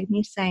might not like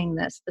me saying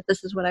this, but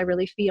this is what I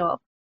really feel.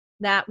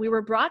 That we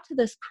were brought to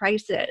this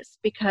crisis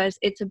because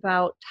it's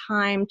about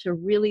time to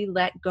really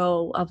let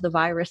go of the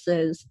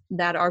viruses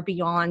that are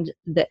beyond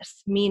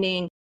this,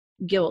 meaning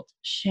guilt,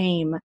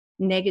 shame,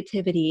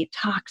 negativity,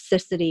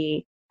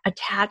 toxicity,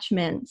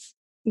 attachments,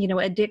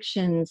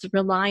 addictions,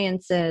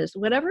 reliances,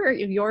 whatever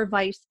your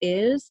vice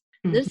is.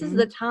 This is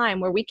the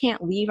time where we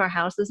can't leave our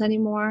houses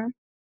anymore.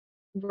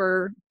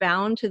 We're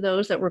bound to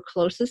those that we're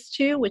closest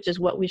to, which is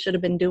what we should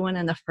have been doing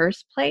in the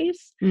first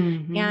place.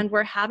 And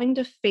we're having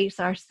to face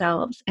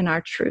ourselves and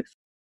our truth.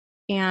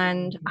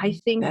 And I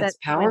think That's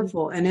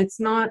powerful. And it's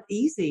not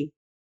easy.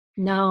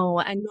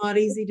 No, and Not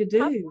easy to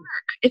do.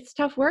 it's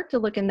tough work to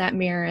look in that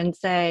mirror and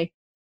say,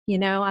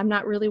 I'm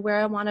not really where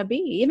I want to be.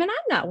 Even I'm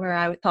not where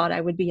I thought I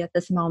would be at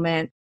this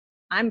moment.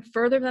 I'm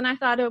further than I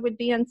thought it would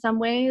be in some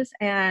ways,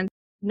 and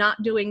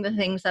not doing the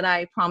things that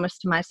I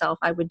promised to myself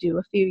I would do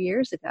a few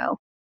years ago.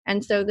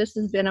 And so this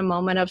has been a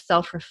moment of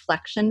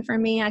self-reflection for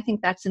me. I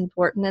think that's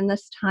important in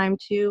this time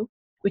too.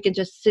 We can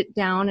just sit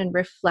down and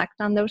reflect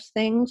on those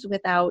things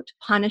without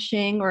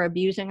punishing or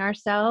abusing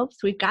ourselves.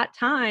 We've got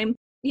time.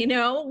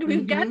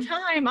 We've got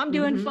time. I'm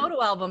doing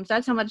photo albums.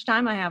 That's how much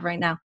time I have right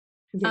now.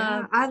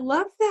 Yeah, I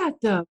love that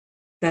though.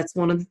 That's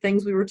one of the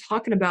things we were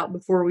talking about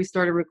before we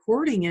started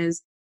recording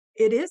is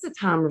it is a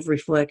time of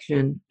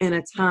reflection and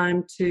a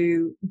time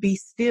to be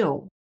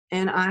still.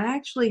 And I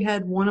actually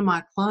had one of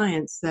my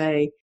clients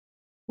say,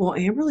 well,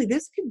 Amberly,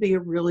 this could be a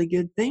really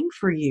good thing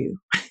for you.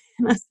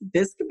 And I said,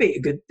 this could be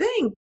a good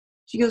thing.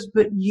 She goes,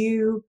 but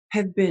you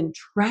have been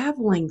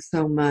traveling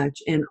so much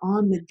and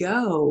on the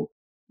go.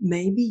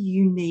 Maybe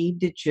you need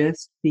to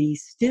just be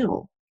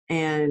still.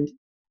 And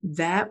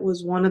that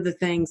was one of the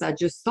things I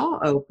just saw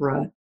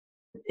Oprah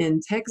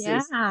in Yeah,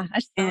 Texas. I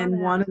saw And that.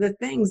 one of the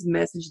things,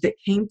 message that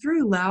came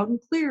through loud and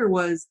clear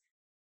was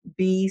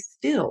be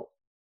still.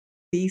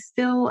 Be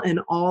still and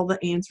all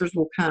the answers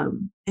will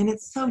come. And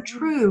it's so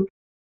true,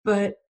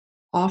 but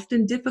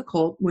often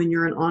difficult when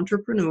you're an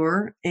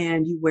entrepreneur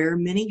and you wear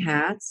many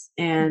hats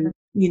and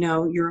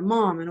you're a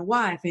mom and a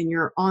wife and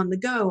you're on the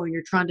go and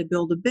you're trying to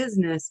build a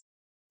business.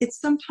 it's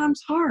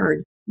sometimes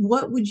hard.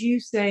 What would you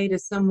say to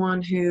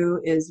someone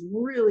who is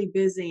really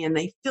busy and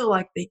they feel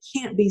like they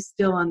can't be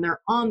still and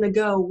they're on the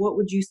go? What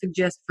would you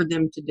suggest for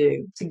them to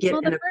do to get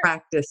Well, in a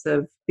practice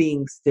of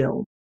being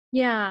still?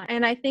 yeah,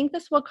 and I think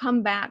this will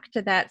come back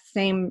to that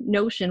same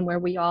notion where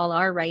we all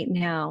are right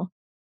now.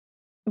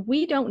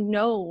 We don't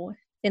know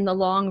in the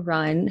long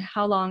run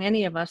how long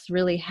any of us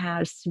really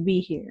has to be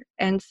here.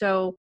 And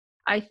so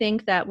I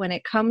think that when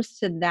it comes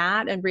to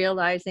that and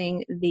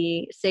realizing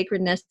the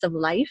sacredness of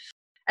life,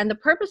 and the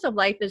purpose of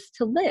life is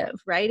to live,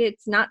 right?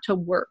 It's not to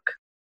work,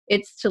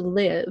 it's to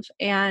live.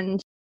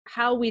 And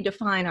how we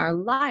define our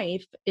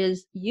life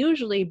is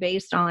usually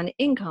based on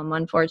income,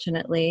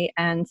 unfortunately,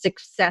 and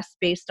success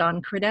based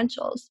on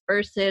credentials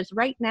versus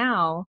right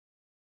now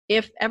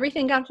if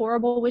everything got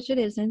horrible, which it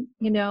isn't,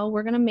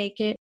 we're going to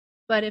make it.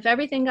 But if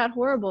everything got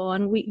horrible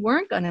and we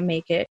weren't going to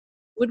make it,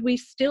 would we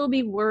still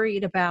be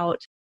worried about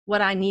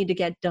what I need to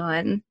get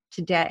done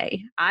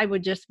today? I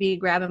would just be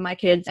grabbing my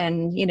kids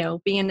and,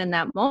 being in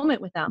that moment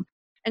with them.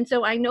 And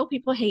so I know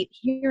people hate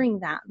hearing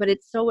that, but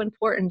it's so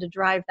important to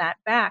drive that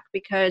back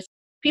because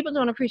people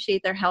don't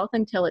appreciate their health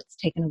until it's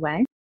taken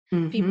away.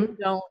 People Mm-hmm.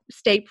 don't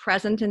stay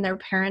present in their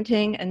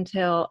parenting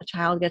until a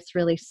child gets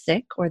really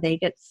sick or they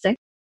get sick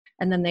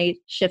and then they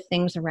shift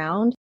things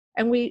around.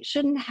 And we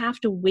shouldn't have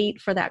to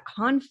wait for that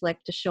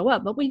conflict to show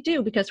up, but we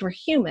do because we're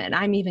human.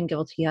 I'm even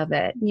guilty of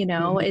it.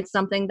 Mm-hmm. It's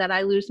something that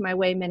I lose my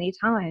way many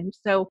times.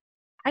 So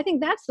I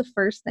think that's the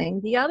first thing.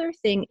 The other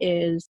thing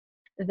is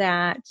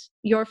that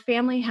your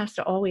family has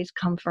to always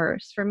come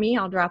first. For me,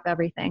 I'll drop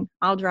everything.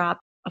 I'll drop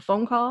a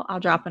phone call, I'll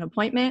drop an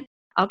appointment,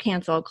 I'll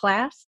cancel a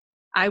class,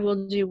 I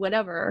will do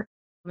whatever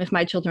if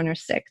my children are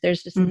sick.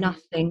 There's just Mm-hmm.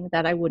 nothing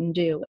that I wouldn't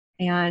do.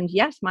 And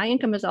yes, my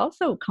income is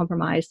also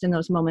compromised in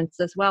those moments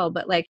as well.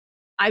 But like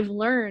I've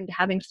learned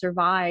having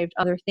survived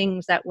other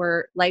things that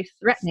were life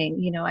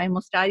threatening. I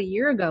almost died a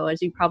year ago.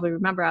 As you probably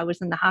remember, I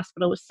was in the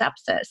hospital with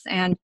sepsis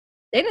and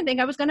they didn't think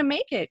I was going to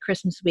make it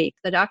Christmas week.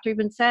 The doctor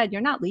even said,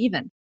 "You're not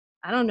leaving.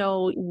 I don't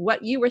know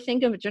what you were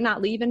thinking, but you're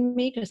not leaving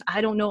me because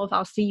I don't know if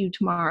I'll see you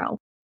tomorrow."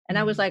 And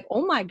I was like,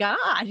 oh my God,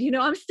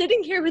 I'm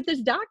sitting here with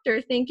this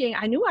doctor thinking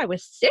I knew I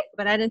was sick,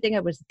 but I didn't think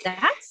I was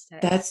that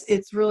sick.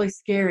 It's really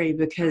scary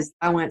because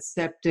I went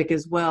septic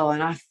as well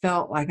and I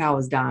felt like I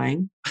was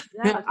dying.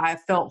 Yes, I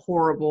felt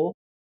horrible.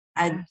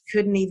 I yes,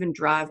 couldn't even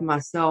drive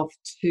myself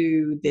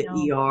to the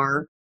no,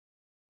 ER.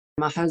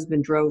 My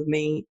husband drove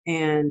me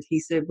and he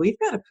said, "We've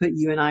got to put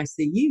you in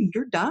ICU.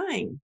 You're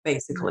dying," yeah.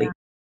 basically.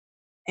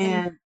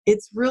 And And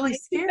it's really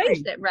makes you face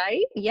scary. it,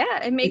 right? Yeah,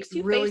 it It's makes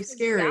you face really the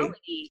scary.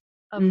 reality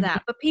of Mhm.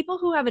 that. But people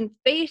who haven't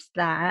faced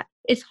that,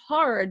 it's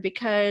hard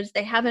because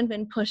they haven't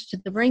been pushed to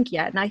the brink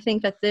yet. And I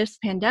think that this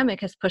pandemic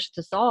has pushed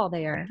us all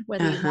there,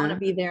 whether you want to Uh-huh.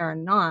 be there or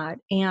not.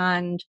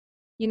 And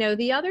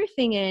the other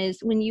thing is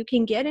when you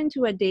can get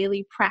into a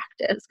daily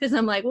practice, because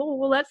I'm like, well,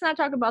 let's not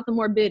talk about the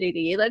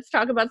morbidity. Let's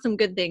talk about some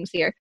good things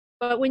here.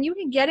 But when you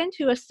can get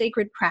into a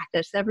sacred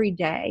practice every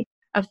day,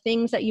 of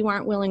things that you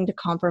aren't willing to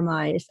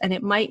compromise. And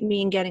it might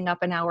mean getting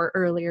up an hour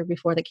earlier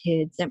before the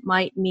kids. It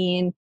might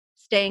mean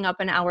staying up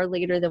an hour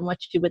later than what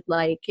you would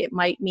like. It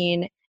might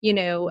mean,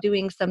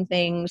 doing some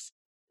things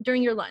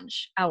during your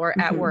lunch hour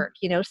at Mhm. work.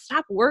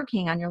 Stop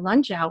working on your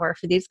lunch hour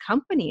for these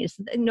companies.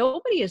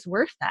 Nobody is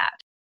worth that.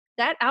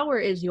 That hour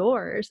is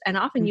yours. And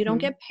often you don't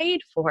Mhm. get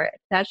paid for it.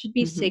 That should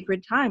be Mhm.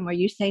 sacred time where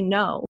you say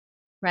no,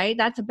 right?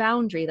 That's a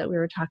boundary that we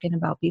were talking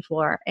about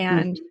before.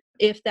 And Mhm.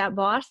 if that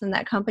boss and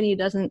that company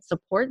doesn't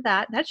support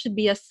that, that should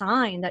be a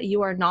sign that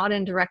you are not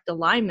in direct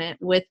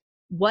alignment with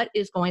what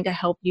is going to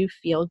help you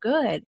feel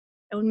good.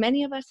 And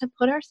many of us have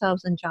put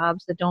ourselves in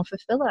jobs that don't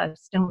fulfill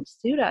us, don't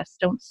suit us,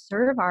 don't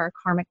serve our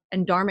karmic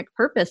and dharmic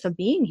purpose of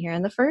being here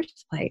in the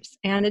first place.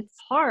 And it's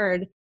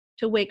hard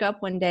to wake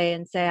up one day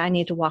and say, I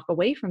need to walk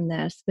away from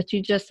this, but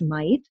you just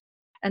might.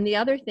 And the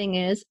other thing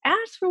is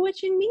ask for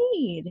what you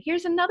need.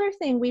 Here's another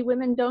thing we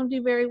women don't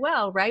do very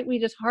well, right? We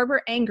just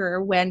harbor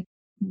anger when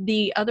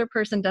the other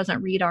person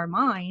doesn't read our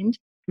mind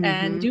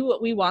and Mhm. do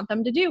what we want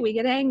them to do. We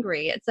get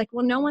angry. It's like,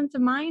 well, no one's a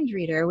mind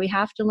reader. We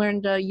have to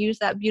learn to use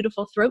that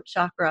beautiful throat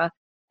chakra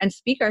and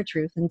speak our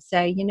truth and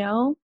say,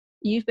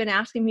 you've been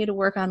asking me to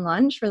work on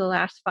lunch for the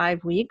last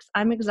 5 weeks.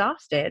 I'm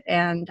exhausted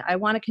and I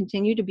want to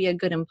continue to be a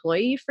good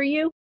employee for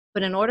you.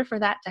 But in order for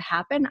that to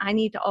happen, I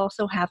need to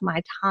also have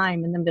my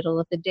time in the middle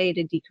of the day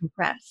to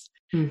decompress.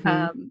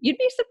 Mhm. You'd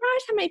be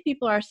surprised how many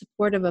people are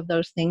supportive of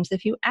those things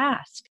if you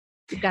ask.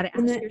 You've got to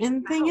And ask the your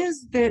and the thing spouse.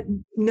 is that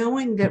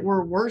knowing that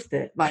we're worth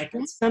it, like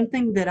Yeah. it's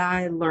something that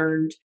I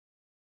learned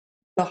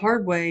the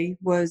hard way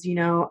was,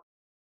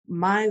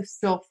 my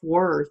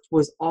self-worth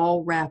was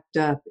all wrapped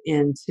up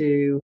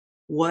into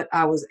what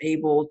I was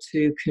able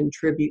to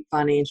contribute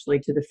financially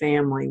to the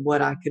family,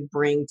 what I could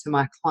bring to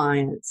my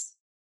clients,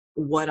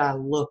 what I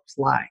looked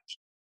like.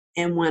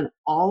 And when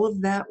all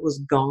of that was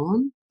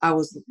gone, I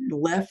was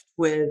left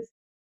with,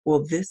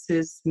 well, this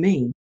is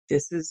me.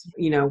 This is,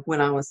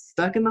 when I was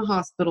stuck in the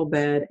hospital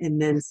bed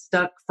and then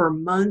stuck for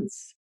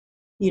months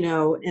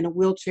in a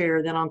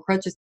wheelchair, then on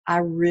crutches. I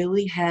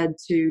really had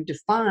to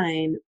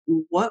define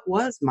what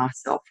was my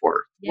self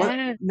worth, what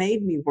Yes.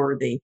 made me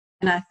worthy.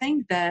 And I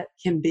think that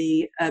can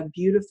be a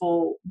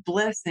beautiful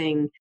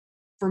blessing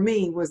for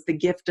me was the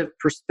gift of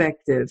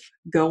perspective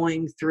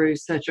going through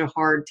such a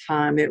hard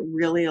time. It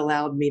really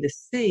allowed me to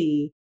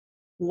see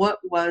what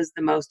was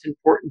the most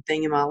important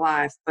thing in my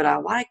life. But I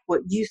like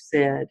what you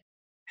said,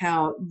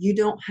 how you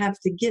don't have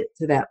to get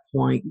to that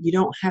point. You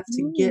don't have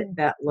to get Mm,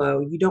 that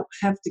low. You don't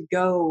have to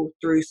go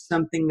through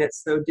something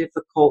that's so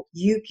difficult.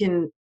 You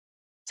can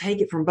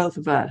take it from both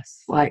of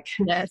us. Like,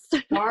 yes.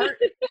 start,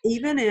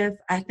 even if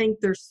I think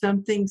there's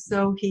something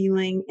so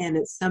healing and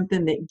it's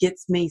something that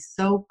gets me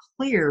so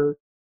clear,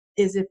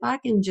 is if I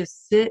can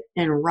just sit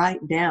and write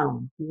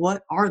down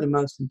what are the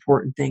most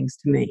important things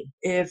to me.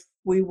 If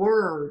we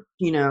were,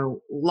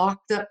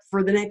 locked up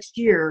for the next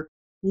year,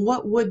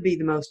 what would be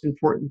the most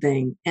important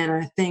thing? And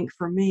I think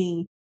for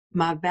me,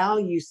 my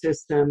value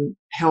system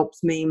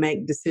helps me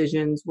make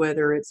decisions,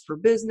 whether it's for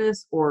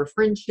business or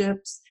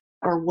friendships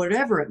or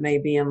whatever it may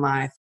be in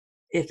life.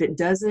 If it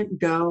doesn't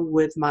go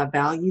with my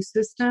value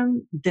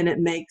system, then it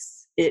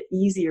makes it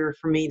easier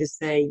for me to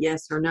say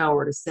yes or no,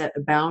 or to set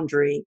a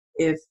boundary.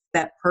 If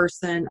that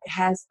person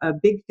has a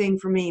big thing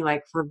for me,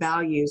 like for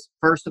values,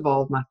 first of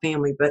all, my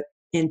family, but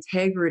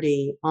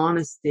integrity,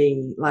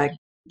 honesty, like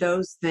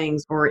those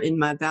things are in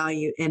my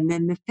value. And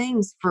then the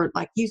things for,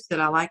 like you said,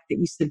 I like that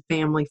you said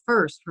family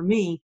first. For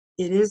me,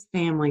 it is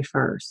family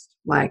first,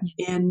 like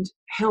in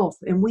health.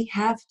 And we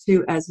have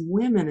to, as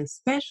women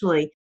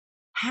especially,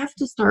 have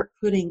to start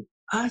putting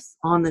us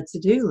on the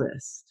to-do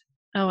list.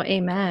 Oh,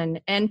 amen.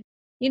 And,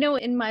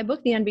 in my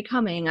book, The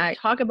Unbecoming, I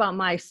talk about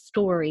my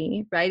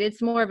story, right?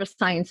 It's more of a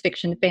science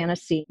fiction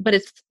fantasy, but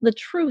it's the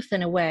truth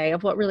in a way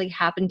of what really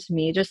happened to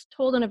me, just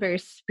told in a very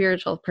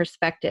spiritual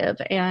perspective.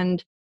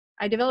 And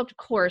I developed a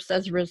course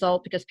as a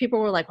result because people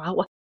were like,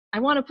 wow, I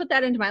want to put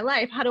that into my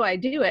life. How do I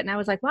do it? And I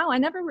was like, wow, I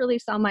never really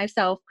saw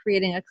myself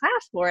creating a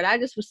class for it. I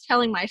just was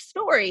telling my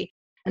story.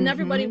 And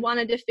everybody Mm-hmm.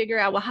 wanted to figure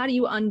out, well, how do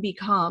you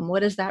unbecome?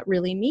 What does that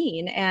really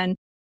mean? And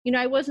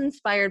I was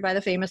inspired by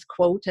the famous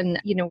quote, and,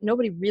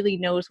 nobody really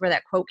knows where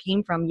that quote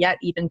came from yet,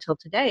 even till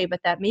today, but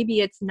that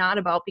maybe it's not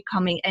about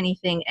becoming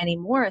anything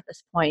anymore at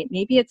this point.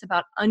 Maybe it's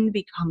about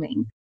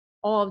unbecoming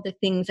all of the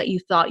things that you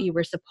thought you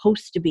were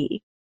supposed to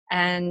be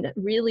and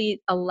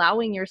really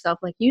allowing yourself,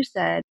 like you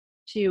said,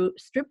 to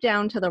strip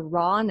down to the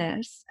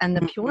rawness and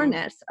the Mm-hmm.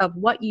 pureness of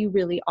what you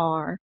really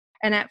are.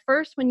 And at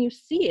first, when you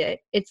see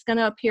it, it's going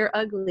to appear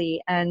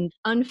ugly and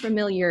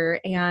unfamiliar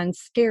and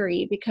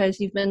scary because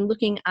you've been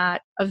looking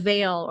at a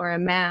veil or a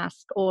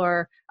mask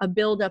or a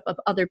buildup of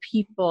other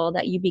people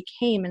that you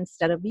became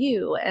instead of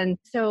you. And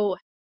so,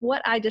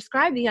 what I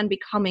describe the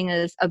unbecoming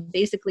is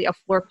basically a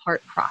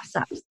 4-part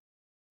process.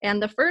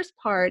 And the first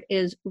part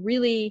is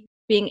really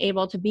being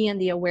able to be in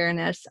the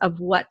awareness of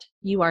what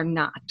you are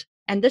not.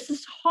 And this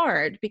is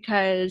hard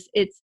because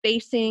it's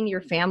facing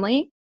your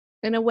family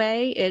in a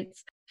way,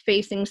 it's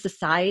facing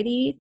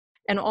society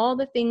and all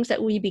the things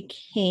that we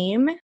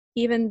became,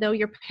 even though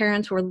your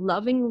parents were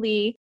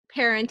lovingly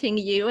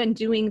parenting you and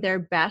doing their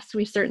best.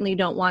 We certainly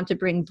don't want to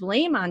bring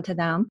blame onto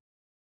them.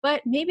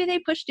 But maybe they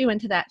pushed you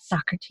into that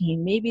soccer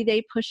team. Maybe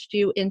they pushed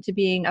you into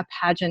being a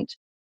pageant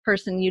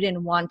person you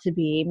didn't want to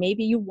be.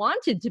 Maybe you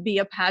wanted to be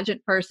a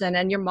pageant person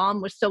and your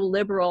mom was so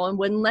liberal and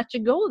wouldn't let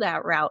you go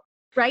that route.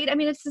 Right? I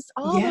mean, it's just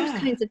all those Yeah.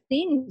 kinds of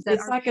things that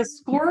It's are like a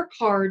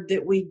scorecard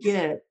that we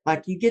get.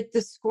 Like you get the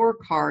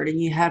scorecard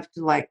and you have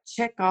to like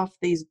check off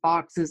these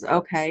boxes.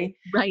 Okay,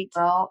 right,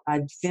 well,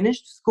 I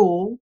finished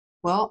school.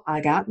 Well,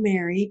 I got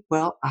married.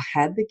 Well, I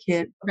had the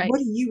kid. right. What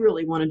do you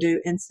really want to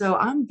do? And so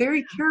I'm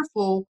very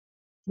careful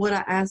what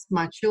I ask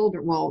my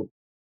children. Well,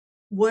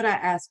 what I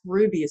ask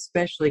Ruby,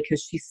 especially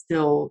because she's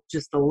still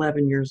just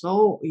 11 years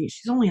old.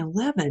 She's only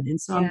 11.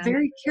 And so I'm Yeah.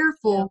 very Yeah.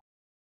 careful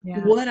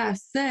Yeah. what I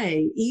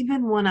say,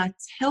 even when I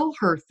tell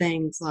her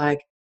things like,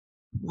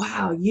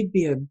 wow, you'd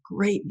be a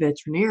great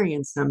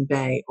veterinarian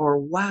someday, or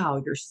wow,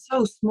 you're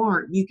so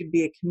smart, you could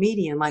be a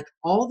comedian. Like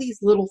all these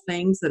little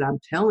things that I'm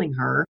telling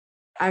her,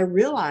 I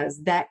realize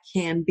that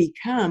can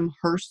become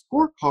her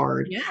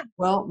scorecard. Yeah.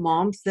 Well,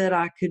 mom said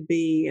I could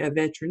be a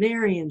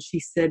veterinarian. She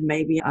said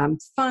maybe I'm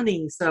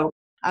funny. So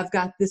I've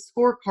got this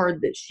scorecard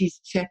that she's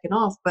checking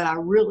off, but I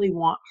really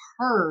want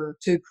her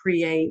to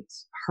create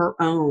her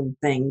own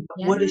thing.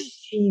 What does Yeah.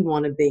 she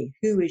want to be?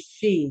 Who is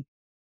she?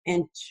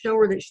 And show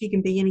her that she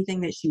can be anything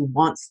that she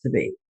wants to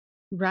be.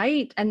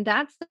 Right. And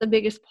that's the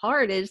biggest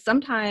part is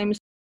sometimes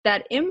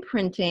that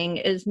imprinting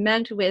is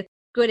meant with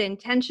good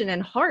intention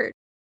and heart.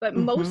 But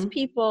most Mhm.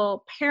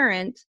 people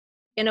parent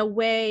in a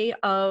way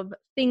of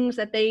things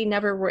that they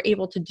never were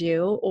able to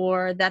do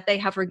or that they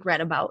have regret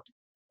about.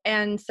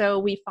 And so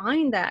we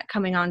find that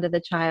coming onto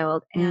the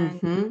child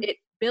and Mhm. it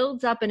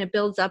builds up and it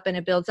builds up and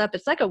it builds up.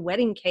 It's like a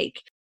wedding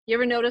cake. You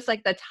ever notice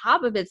like the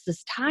top of it's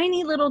this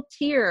tiny little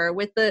tier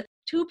with the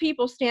two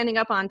people standing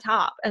up on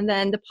top. And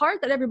then the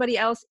part that everybody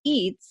else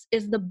eats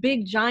is the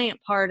big giant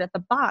part at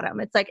the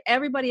bottom. It's like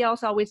everybody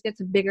else always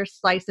gets a bigger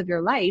slice of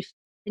your life.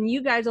 And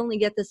you guys only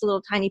get this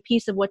little tiny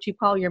piece of what you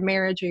call your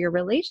marriage or your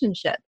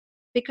relationship,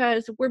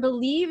 because we're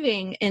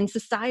believing in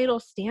societal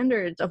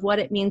standards of what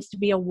it means to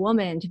be a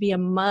woman, to be a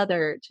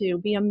mother, to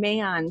be a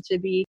man, to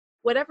be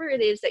whatever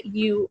it is that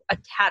you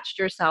attached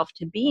yourself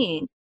to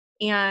being.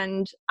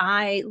 And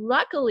I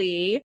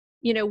luckily,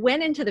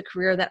 went into the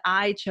career that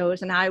I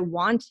chose and I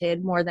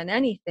wanted more than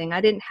anything.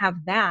 I didn't have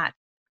that,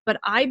 but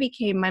I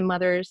became my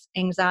mother's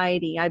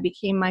anxiety. I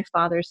became my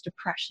father's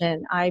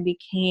depression. I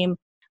became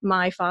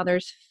my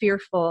father's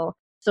fearful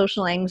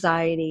social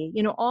anxiety,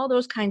 all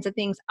those kinds of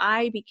things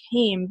I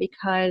became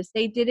because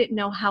they didn't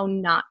know how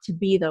not to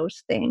be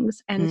those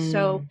things. And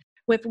so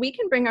if we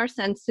can bring our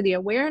sense to the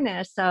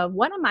awareness of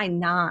what am I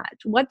not?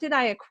 What did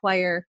I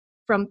acquire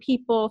from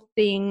people,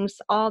 things,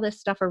 all this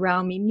stuff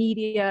around me,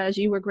 media, as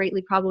you were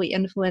greatly probably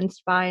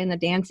influenced by in the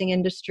dancing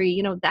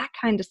industry, that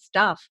kind of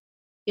stuff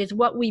is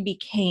what we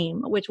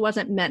became, which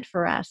wasn't meant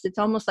for us. It's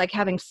almost like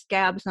having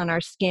scabs on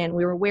our skin.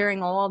 We were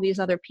wearing all these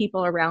other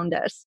people around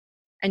us.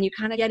 And you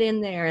kind of get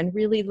in there and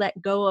really let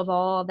go of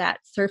all that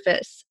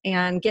surface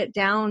and get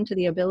down to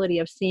the ability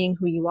of seeing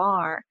who you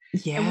are.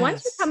 And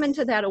once you Yes. come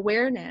into that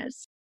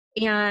awareness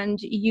and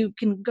you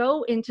can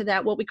go into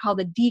that, what we call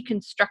the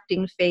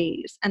deconstructing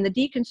phase. And the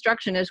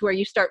deconstruction is where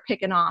you start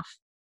picking off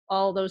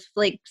all those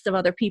flakes of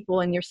other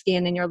people in your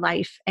skin in your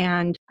life.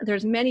 And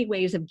there's many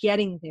ways of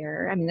getting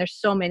there. I mean, there's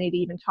so many to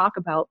even talk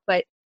about,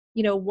 but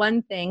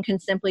one thing can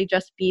simply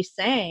just be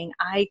saying,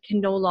 I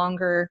can no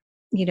longer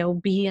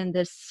be in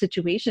this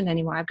situation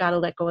anymore. I've got to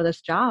let go of this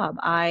job.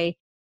 I,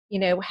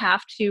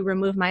 have to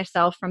remove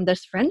myself from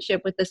this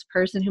friendship with this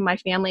person who my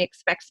family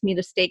expects me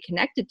to stay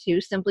connected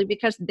to simply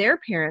because their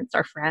parents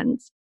are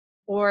friends,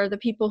 or the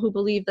people who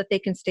believe that they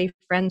can stay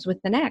friends with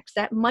the next.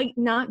 That might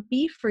not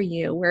be for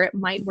you, where it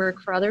might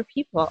work for other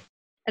people.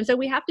 And so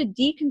we have to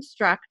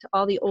deconstruct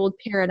all the old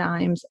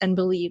paradigms and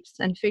beliefs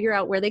and figure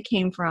out where they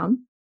came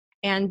from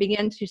and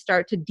begin to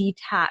start to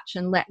detach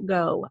and let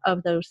go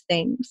of those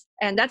things.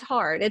 And that's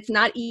hard. It's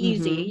not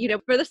easy.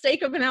 For the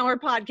sake of an hour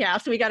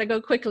podcast, we got to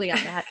go quickly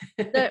on that.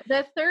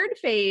 The third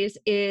phase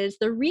is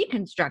the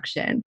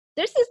reconstruction.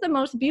 This is the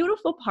most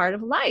beautiful part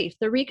of life.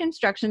 The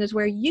reconstruction is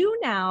where you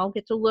now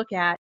get to look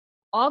at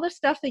all the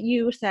stuff that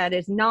you said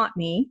is not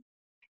me.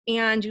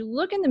 And you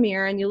look in the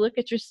mirror and you look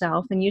at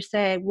yourself and you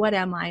say, what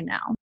am I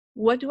now?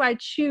 What do I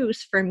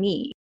choose for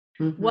me?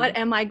 What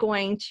am I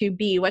going to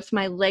be? What's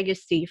my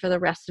legacy for the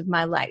rest of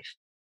my life?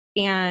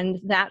 And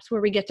that's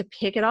where we get to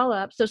pick it all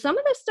up. So some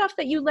of the stuff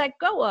that you let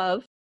go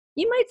of,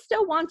 you might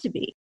still want to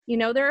be.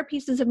 There are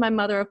pieces of my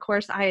mother, of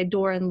course, I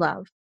adore and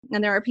love.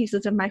 And there are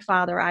pieces of my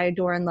father I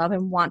adore and love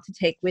and want to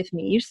take with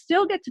me. You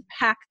still get to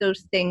pack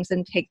those things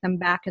and take them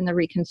back in the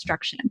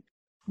reconstruction.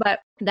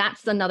 But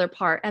that's another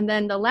part. And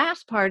then the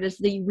last part is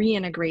the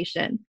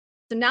reintegration.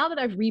 So now that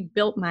I've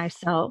rebuilt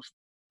myself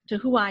to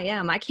who I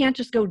am, I can't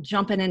just go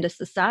jumping into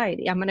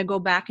society. I'm going to go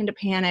back into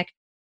panic.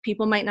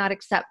 People might not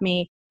accept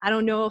me. I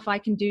don't know if I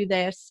can do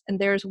this. And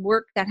there's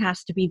work that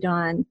has to be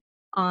done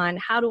on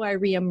how do I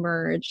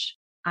reemerge,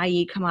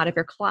 i.e. come out of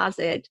your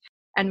closet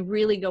and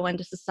really go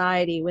into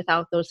society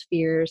without those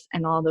fears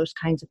and all those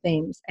kinds of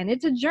things. And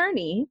it's a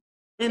journey.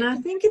 And I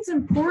think it's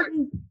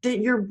important that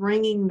you're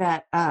bringing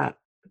that up,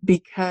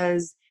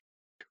 because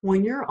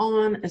when you're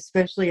on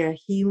especially a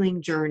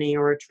healing journey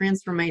or a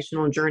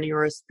transformational journey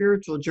or a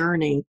spiritual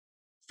journey,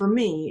 for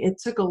me, it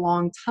took a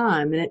long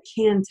time, and it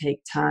can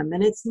take time,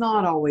 and it's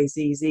not always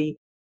easy.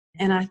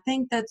 And I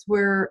think that's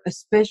where,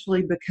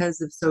 especially because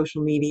of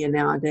social media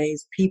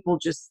nowadays, people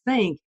just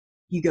think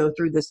you go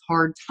through this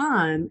hard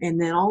time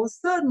and then all of a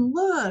sudden,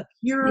 look,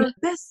 you're a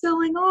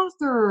best-selling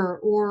author,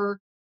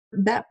 or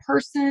that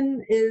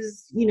person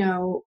is,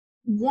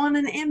 won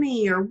an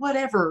Emmy, or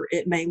whatever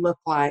it may look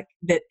like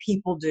that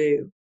people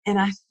do. And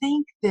I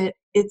think that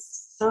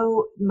it's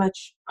so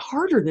much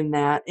harder than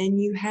that. And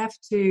you have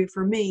to,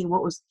 for me,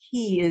 what was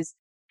key is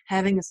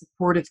having a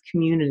supportive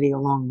community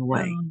along the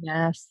way. Oh,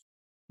 yes.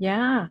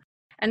 Yeah.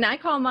 And I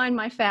call mine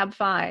my Fab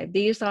Five.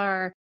 These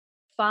are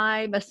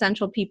 5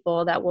 essential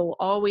people that will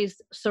always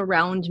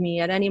surround me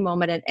at any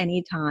moment, at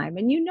any time.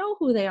 And you know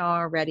who they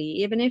are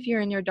already. Even if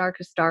you're in your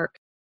darkest dark,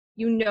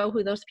 you know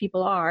who those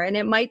people are. And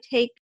it might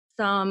take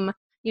some,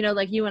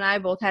 like you and I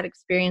both had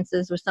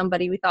experiences with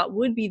somebody we thought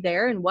would be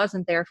there and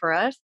wasn't there for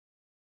us.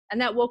 And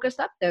that woke us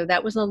up, though.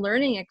 That was a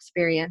learning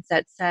experience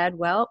that said,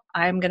 well,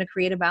 I'm going to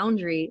create a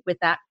boundary with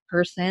that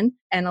person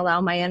and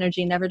allow my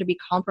energy never to be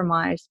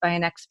compromised by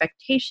an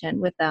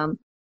expectation with them.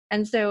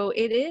 And so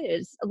it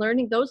is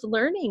learning,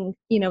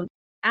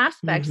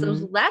 aspects,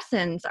 those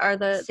lessons are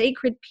the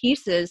sacred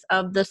pieces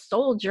of the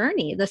soul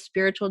journey, the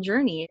spiritual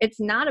journey. It's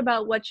not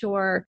about what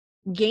you're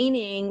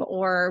gaining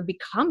or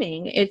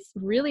becoming. It's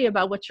really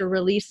about what you're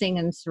releasing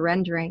and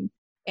surrendering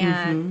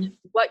and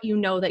what you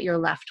know that you're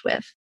left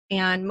with.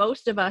 And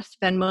most of us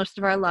spend most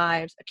of our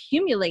lives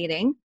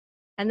accumulating,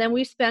 and then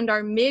we spend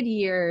our mid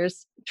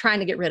years trying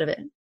to get rid of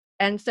it.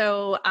 And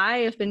so I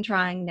have been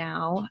trying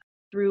now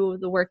through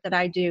the work that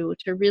I do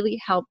to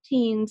really help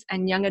teens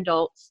and young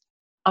adults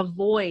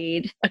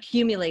avoid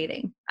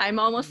accumulating. I'm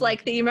almost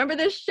like you remember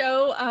this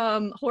show,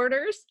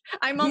 Hoarders?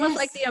 I'm almost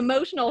like the Yes.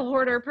 emotional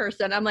hoarder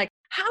person. I'm like,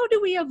 how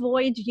do we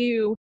avoid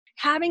you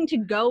having to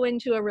go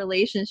into a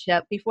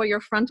relationship before your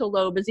frontal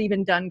lobe is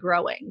even done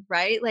growing,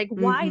 right? Like,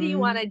 why do you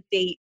want Mm-hmm. to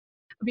date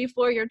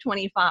before you're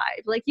 25?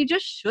 Like, you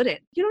just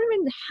shouldn't. You don't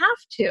even have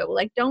to.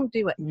 Like, don't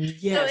do it. So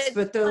Yes, it's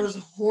but those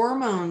funny.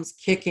 hormones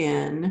kick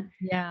in,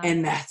 Yeah,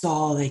 and that's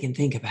all they can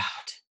think about.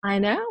 I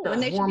know. The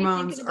And they should be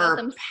hormones thinking about are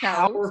themselves.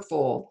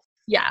 powerful.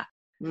 Yeah.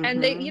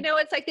 And they, Mm-hmm.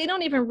 it's like they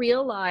don't even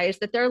realize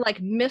that they're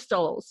like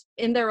missiles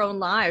in their own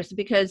lives,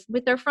 because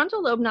with their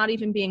frontal lobe not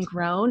even being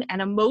grown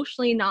and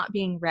emotionally not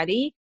being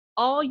ready,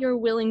 all you're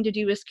willing to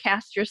do is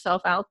cast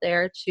yourself out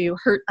there to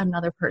hurt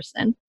another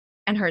person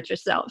and hurt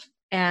yourself.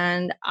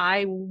 And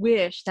I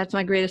wish that's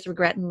my greatest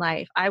regret in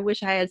life. I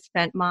wish I had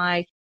spent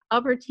my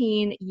upper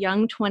teen,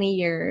 young 20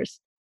 years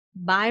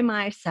by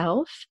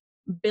myself,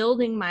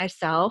 building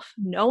myself,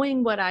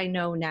 knowing what I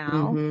know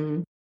now,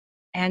 Mm-hmm.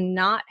 and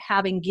not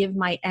having give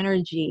my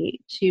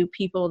energy to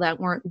people that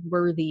weren't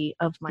worthy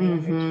of my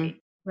Mm-hmm.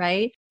 energy,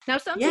 right? Now,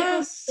 some people,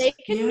 Yes. they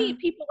can Yeah. meet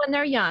people when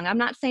they're young. I'm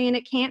not saying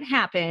it can't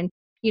happen.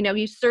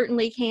 You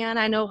certainly can.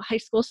 I know high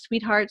school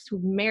sweethearts who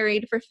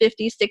married for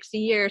 50, 60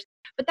 years,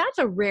 but that's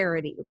a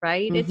rarity,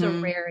 right? It's a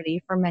Mm-hmm.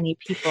 rarity for many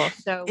people.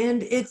 So,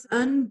 And it's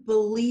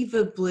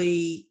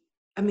unbelievably,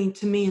 I mean,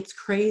 to me, it's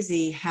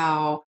crazy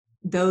how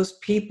those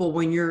people,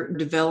 when you're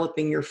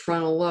developing your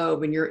frontal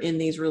lobe and you're in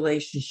these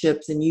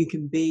relationships and you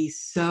can be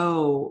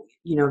so,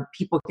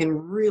 people can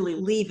really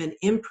leave an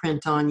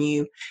imprint on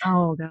you.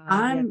 oh God, yeah.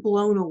 I'm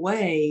blown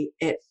away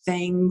at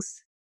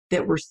things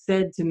that were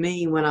said to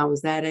me when I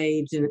was that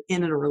age and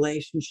in a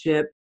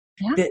relationship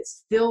Yeah. that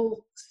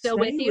still Still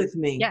with stay you? with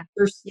me. Yeah.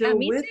 They're Yeah. still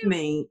Me with too.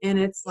 me. And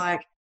it's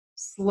like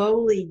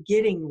slowly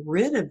getting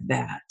rid of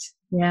that.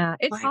 Yeah.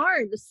 It's Like,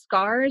 hard. The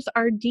scars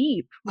are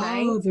deep,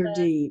 right? oh, they're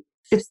deep.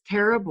 It's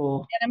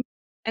terrible.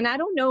 And I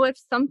don't know if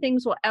some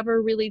things will ever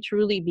really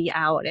truly be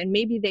out, and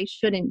maybe they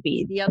shouldn't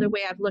be. The other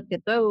way I've looked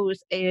at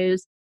those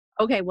is,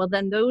 okay, well,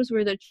 then those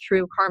were the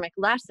true karmic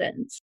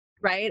lessons,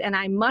 right? And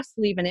I must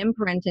leave an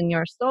imprint in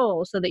your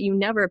soul so that you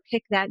never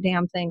pick that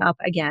damn thing up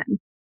again.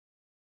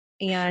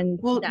 And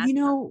Well, that's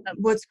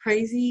what's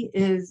crazy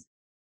is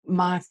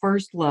my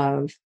first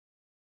love,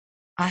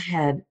 I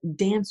had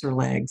dancer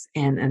legs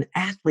and an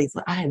athlete's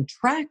I had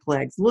track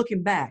legs.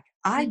 Looking back,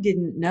 I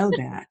didn't know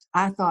that.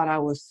 I thought I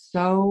was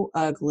so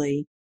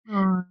ugly.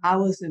 I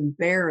um, was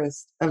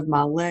embarrassed of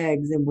my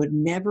legs and would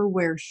never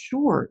wear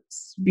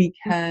shorts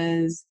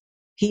because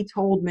he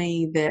told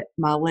me that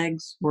my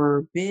legs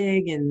were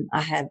big and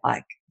I had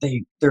like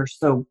they're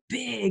so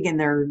big and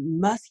they're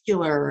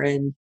muscular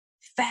and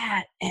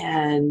fat,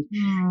 and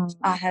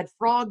I had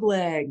frog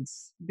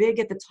legs, big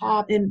at the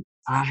top, and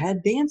I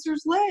had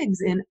dancer's legs.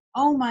 And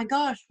oh my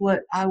gosh,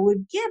 what I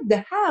would give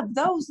to have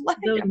those legs.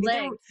 those I mean,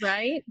 they were, legs,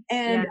 right?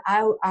 Yeah. and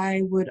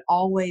I would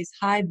always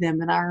hide them.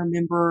 And I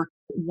remember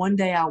one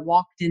day I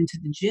walked into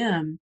the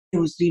gym. It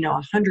was,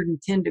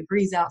 110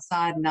 degrees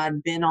outside, and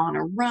I'd been on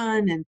a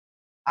run, and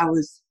I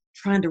was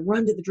trying to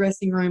run to the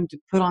dressing room to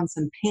put on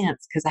some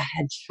pants because I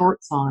had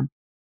shorts on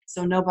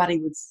so nobody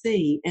would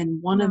see.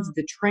 And one Oh, of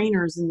the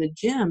trainers in the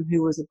gym,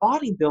 who was a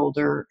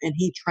bodybuilder and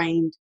he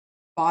trained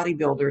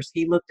bodybuilders,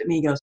 he looked at me,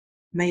 he goes,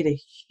 made a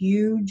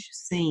huge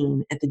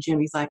scene at the gym.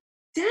 He's like,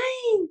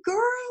 dang,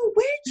 girl,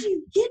 where'd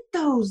you get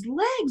those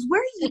legs?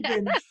 Where you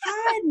been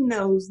hiding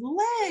those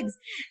legs?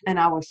 And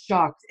I was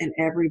shocked, and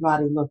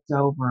everybody looked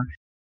over.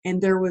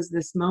 And there was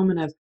this moment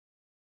of,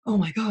 oh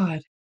my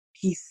God,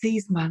 he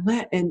sees my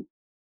leg. And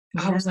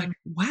I was yeah. like,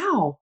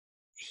 wow,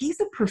 he's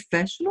a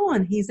professional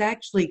and he's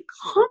actually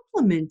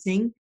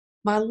complimenting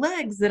my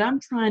legs that I'm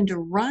trying to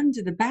run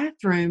to the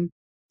bathroom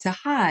to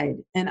hide.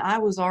 And I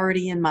was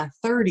already in my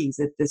 30s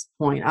at this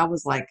point. I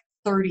was like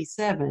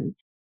 37.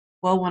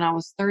 Well, when I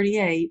was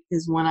 38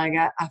 is when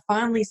I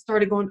finally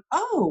started going,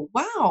 oh,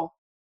 wow,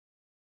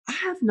 I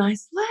have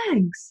nice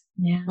legs.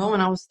 Yeah. Well,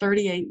 when I was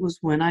 38 was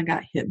when I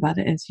got hit by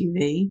the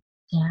SUV,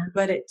 Yeah.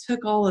 but it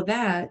took all of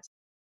that.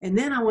 And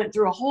then I went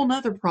through a whole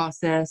nother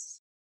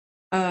process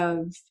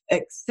of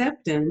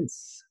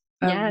acceptance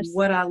of Yes.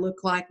 what I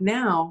look like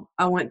now.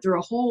 I went through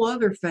a whole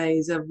other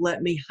phase of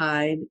let me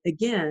hide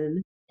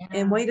again.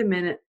 And Yeah. wait a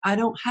minute, I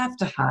don't have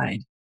to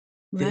hide.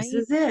 This Right.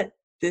 is it.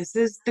 This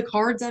is the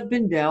cards I've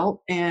been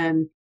dealt.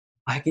 And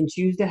I can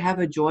choose to have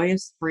a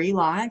joyous, free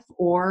life,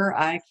 or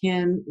I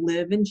can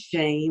live in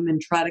shame and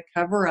try to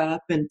cover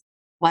up. And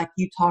like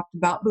you talked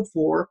about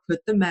before, put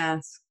the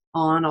mask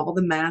on, all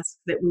the masks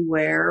that we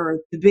wear, or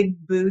the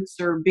big boots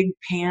or big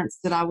pants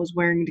that I was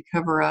wearing to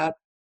cover up.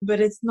 But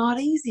it's not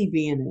easy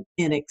being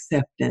in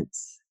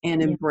acceptance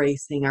and Yeah.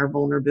 embracing our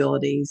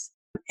vulnerabilities.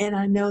 And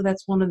I know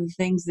that's one of the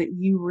things that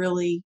you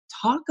really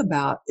talk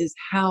about is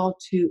how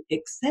to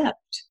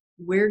accept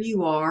where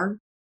you are,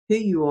 who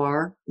you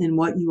are, and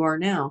what you are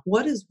now.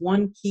 What is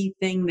one key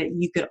thing that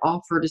you could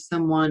offer to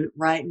someone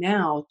right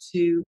now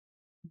to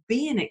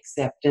be in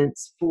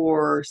acceptance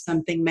for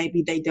something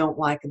maybe they don't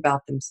like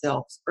about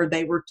themselves or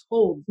they were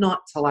told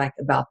not to like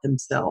about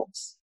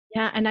themselves?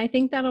 Yeah, and I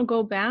think that'll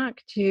go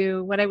back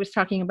to what I was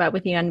talking about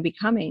with the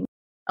unbecoming.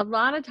 A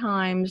lot of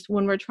times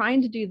when we're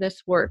trying to do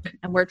this work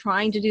and we're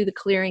trying to do the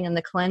clearing and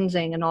the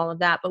cleansing and all of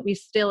that, but we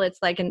still, it's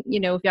like, if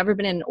you've ever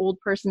been in an old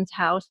person's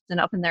house and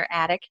up in their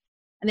attic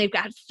and they've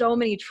got so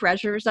many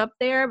treasures up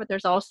there, but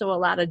there's also a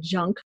lot of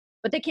junk,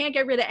 but they can't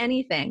get rid of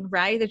anything,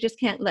 right? They just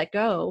can't let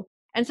go.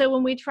 And so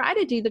when we try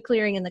to do the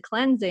clearing and the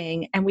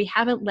cleansing and we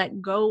haven't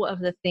let go of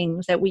the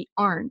things that we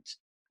are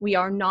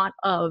not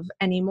of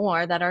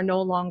anymore, that are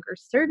no longer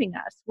serving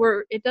us.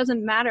 It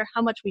doesn't matter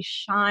how much we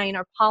shine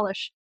or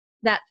polish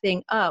that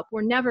thing up,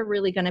 we're never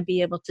really going to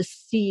be able to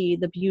see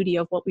the beauty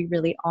of what we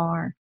really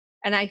are.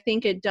 And I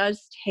think it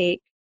does take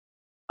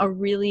a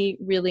really,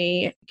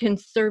 really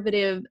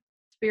conservative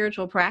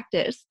spiritual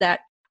practice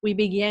that we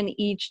begin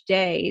each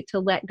day to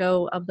let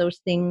go of those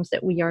things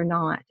that we are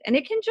not. And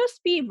it can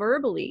just be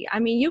verbally. I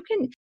mean,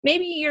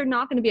 maybe you're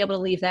not going to be able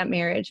to leave that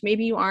marriage.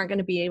 Maybe you aren't going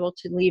to be able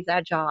to leave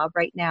that job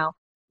right now.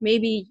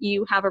 Maybe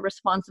you have a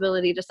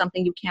responsibility to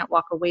something you can't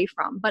walk away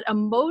from. But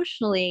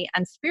emotionally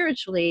and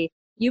spiritually,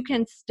 you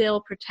can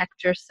still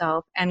protect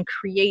yourself and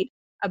create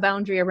a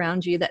boundary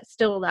around you that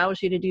still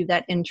allows you to do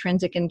that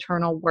intrinsic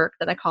internal work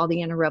that I call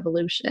the inner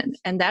revolution.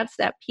 And that's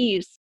that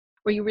piece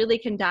where you really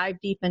can dive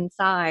deep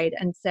inside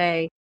and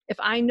say, if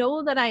I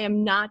know that I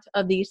am not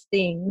of these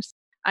things,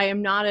 I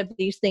am not of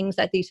these things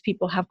that these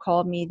people have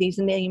called me, these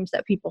names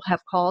that people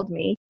have called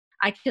me,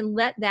 I can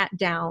let that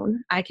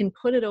down. I can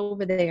put it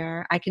over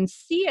there. I can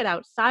see it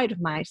outside of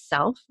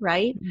myself,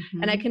 right?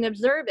 And I can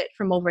observe it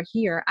from over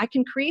here. I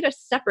can create a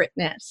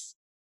separateness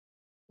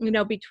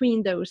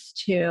between those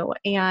two.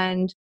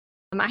 And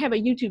I have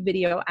a YouTube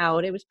video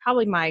out. It was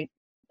probably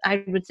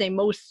I would say,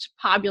 most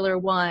popular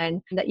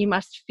one, that you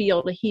must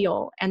feel to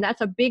heal. And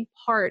that's a big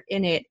part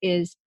in it,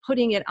 is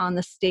putting it on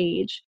the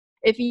stage.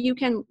 If you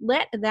can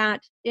let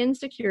that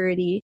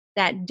insecurity,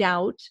 that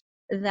doubt,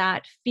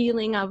 that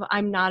feeling of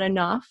I'm not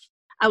enough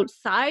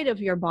outside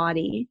of your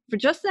body for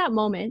just that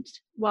moment,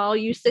 while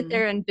you sit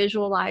there and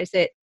visualize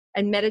it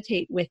and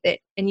meditate with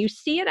it, and you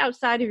see it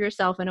outside of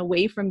yourself and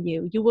away from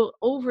you, you will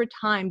over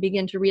time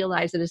begin to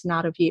realize it is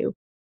not of you.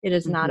 It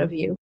is not of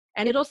you.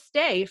 And it'll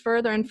stay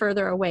further and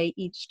further away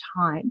each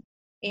time.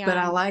 But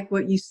I And like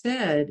what you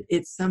said.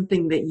 It's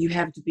something that you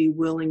have to be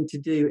willing to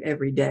do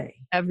every day.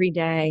 every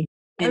day,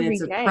 And every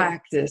it's a day.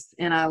 practice.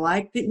 And I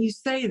like that you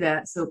say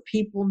that so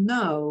people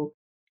know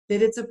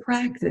that it's a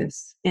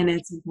practice and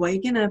it's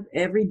waking up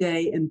every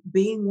day and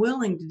being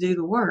willing to do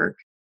the work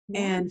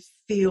Yeah. and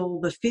feel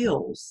the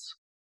feels.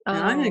 And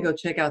I'm going to Oh, go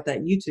check out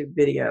that YouTube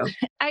video.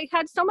 I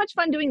had so much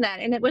fun doing that.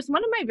 And it was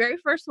one of my very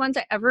first ones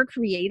I ever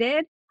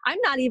created. I'm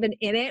not even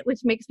in it, which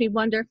makes me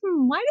wonder,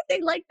 why did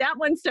they like that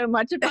one so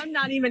much if I'm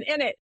not even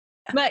in it?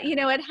 But,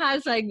 it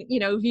has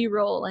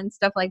V-roll and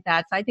stuff like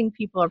that. So I think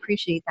people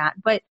appreciate that.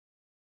 But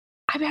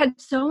I've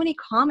had so many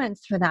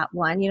comments for that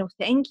one,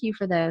 thank you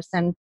for this.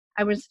 And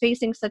I was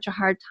facing such a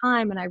hard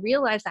time and I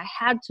realized I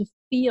had to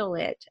feel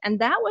it. And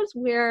that was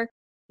where,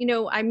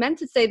 I meant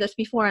to say this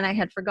before and I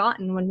had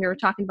forgotten when we were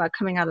talking about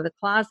coming out of the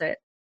closet.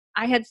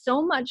 I had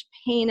so much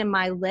pain in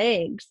my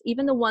legs,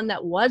 even the one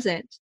that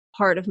wasn't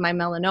part of my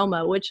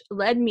melanoma, which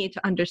led me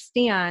to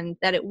understand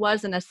that it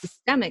wasn't a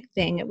systemic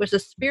thing. It was a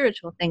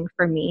spiritual thing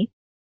for me.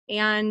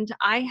 And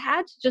I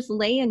had to just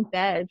lay in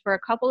bed for a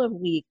couple of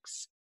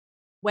weeks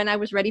when I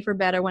was ready for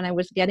bed or when I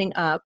was getting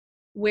up,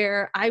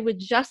 where I would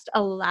just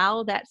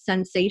allow that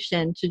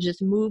sensation to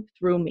just move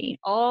through me,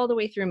 all the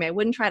way through me. I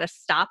wouldn't try to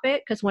stop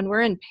it, because when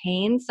we're in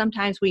pain,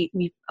 sometimes we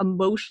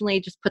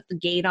emotionally just put the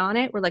gate on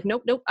it. We're like,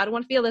 nope, nope, I don't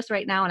want to feel this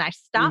right now. And I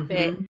stop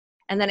it.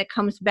 And then it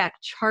comes back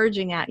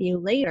charging at you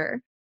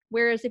later.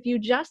 Whereas if you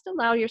just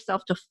allow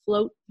yourself to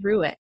float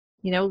through it,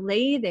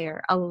 lay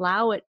there,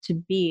 allow it to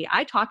be.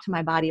 I talk to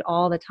my body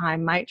all the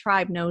time. My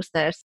tribe knows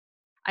this.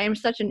 I am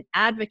such an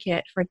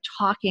advocate for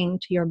talking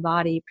to your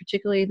body,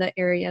 particularly the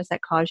areas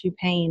that cause you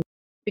pain,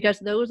 because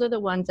those are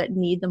the ones that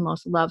need the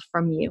most love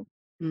from you.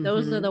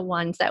 Those are the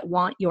ones that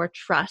want your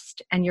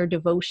trust and your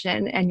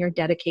devotion and your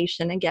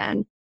dedication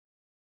again.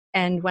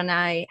 And when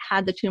I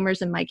had the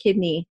tumors in my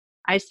kidney,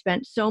 I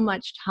spent so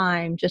much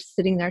time just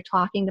sitting there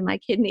talking to my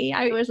kidney.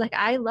 I was like,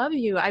 I love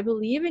you. I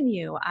believe in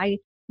you. I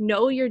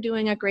know you're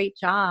doing a great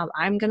job.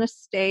 I'm going to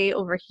stay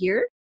over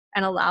here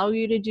and allow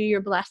you to do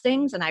your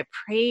blessings. And I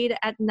prayed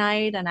at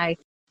night and I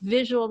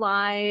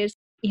visualized,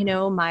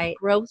 my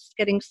growths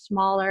getting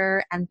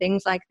smaller and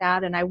things like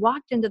that. And I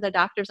walked into the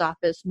doctor's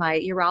office, my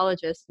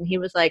urologist, and he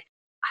was like,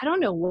 I don't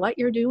know what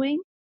you're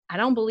doing. I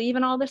don't believe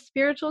in all this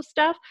spiritual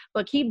stuff,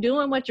 but keep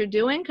doing what you're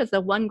doing, because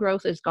the one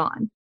growth is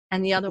gone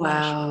and the other one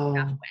is shrinking Wow.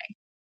 halfway.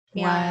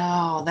 And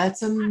Wow.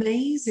 That's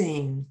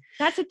amazing.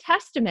 that's a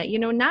testament.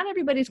 Not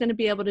everybody's going to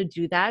be able to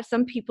do that.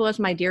 Some people, as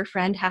my dear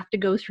friend, have to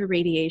go through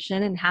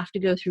radiation and have to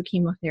go through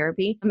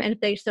chemotherapy. And if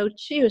they so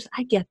choose,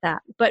 I get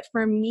that. But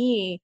for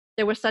me,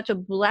 there was such a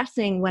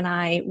blessing when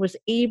I was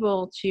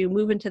able to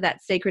move into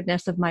that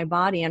sacredness of my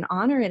body and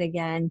honor it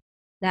again,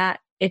 that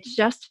it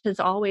just has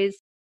always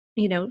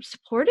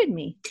supported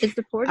me. It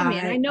supported me.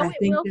 And I know I it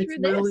think will that's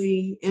through this.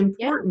 really Yeah.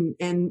 important.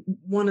 And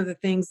one of the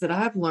things that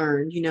I've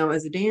learned,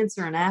 as a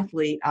dancer and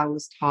athlete, I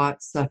was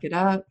taught suck it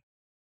up.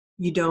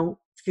 You don't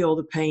feel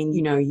the pain,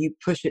 you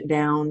push it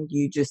down,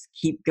 you just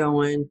keep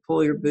going,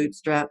 pull your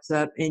bootstraps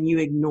up, and you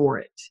ignore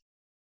it.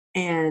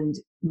 And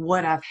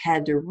what I've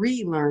had to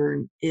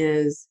relearn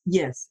is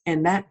yes,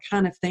 and that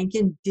kind of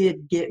thinking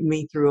did get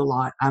me through a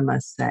lot, I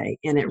must say.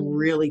 And it Yeah.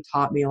 really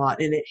taught me a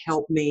lot. And it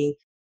helped me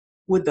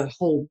with the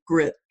whole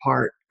grit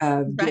part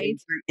of getting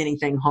Right. through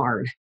anything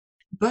hard.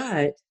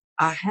 But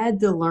I had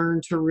to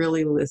learn to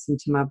really listen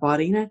to my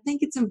body. And I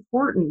think it's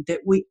important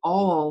that we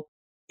all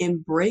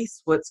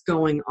embrace what's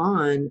going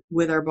on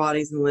with our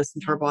bodies and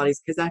listen to our Mhm.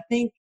 bodies. Because I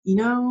think,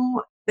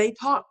 they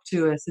talk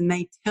to us and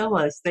they tell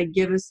us, they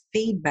give us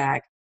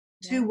feedback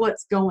to Yeah.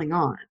 what's going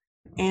on.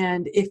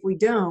 And if we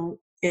don't,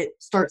 it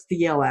starts to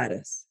yell at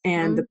us.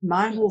 And Mhm.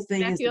 my whole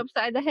thing Smack is you to,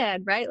 upside the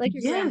head, right? Like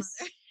your grandmother.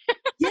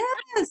 yes,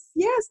 yes,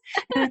 yes.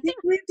 And I think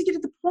we have to get to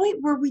the point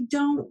where we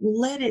don't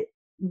let it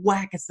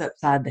whack us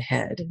upside the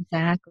head,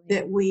 Exactly.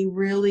 that we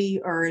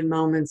really are in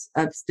moments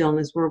of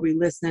stillness where we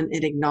listen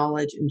and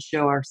acknowledge and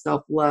show our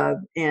self love.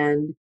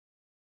 And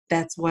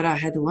that's what I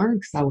had to learn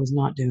because I was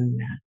not doing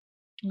that.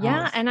 I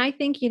Yeah, was, and I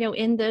think,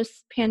 in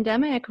this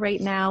pandemic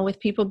right now with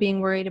people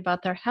being worried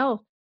about their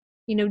health,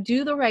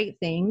 do the right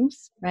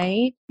things,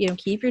 right?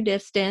 Keep your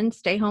distance,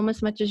 stay home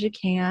as much as you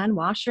can,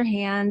 wash your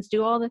hands,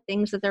 do all the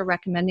things that they're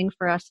recommending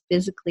for us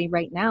physically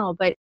right now,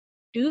 but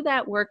do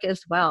that work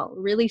as well.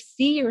 Really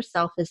see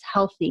yourself as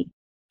healthy.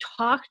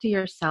 Talk to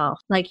yourself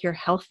like you're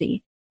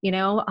healthy.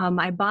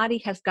 My body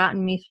has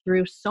gotten me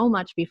through so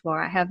much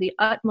before. I have the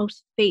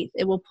utmost faith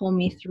it will pull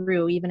me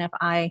through, even if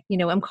I,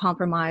 am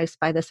compromised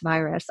by this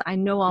virus. I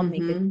know I'll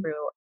make it mm-hmm,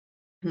 through.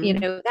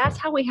 mm-hmm. That's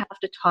how we have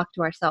to talk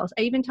to ourselves.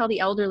 I even tell the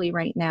elderly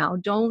right now,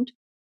 don't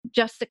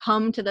just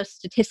succumb to the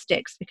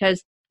statistics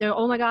because they're,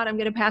 oh my God, I'm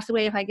going to pass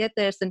away if I get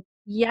this. And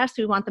yes,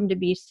 we want them to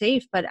be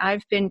safe, but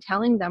I've been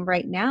telling them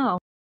right now,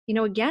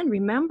 again,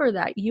 remember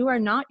that you are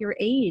not your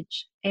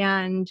age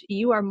and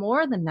you are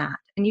more than that.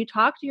 And you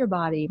talk to your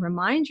body,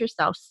 remind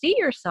yourself, see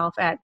yourself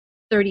at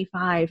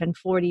 35 and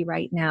 40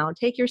 right now.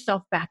 Take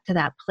yourself back to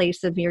that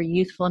place of your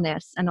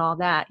youthfulness and all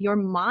that. Your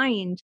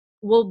mind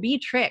will be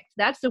tricked.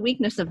 That's the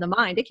weakness of the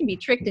mind. It can be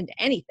tricked into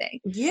anything,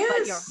 but your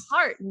Yes.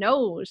 heart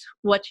knows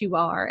what you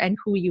are and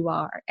who you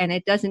are. And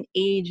it doesn't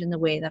age in the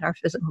way that our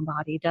physical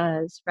body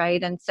does.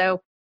 Right. And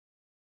so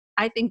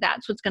I think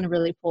that's what's going to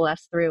really pull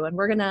us through. And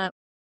we're going to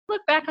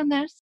look back on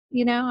this,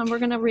 and we're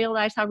going to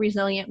realize how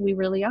resilient we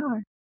really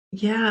are.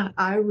 Yeah,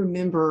 I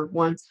remember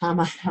one time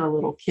I had a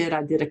little kid,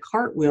 I did a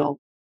cartwheel,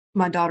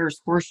 my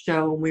daughter's horse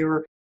show, and we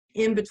were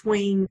in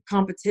between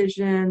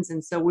competitions.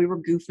 And so we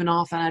were goofing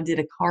off, and I did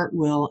a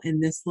cartwheel.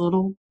 And this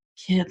little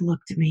kid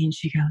looked at me and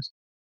she goes,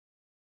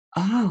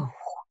 "Oh,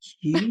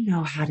 you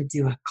know how to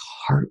do a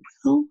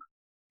cartwheel?"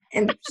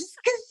 And just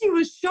because she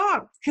was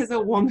shocked, because a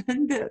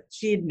woman that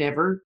she had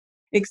never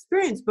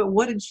experienced. But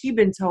what had she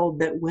been told?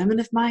 That women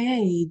of my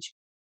age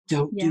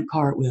don't Yeah. do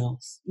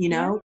cartwheels,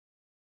 Yeah.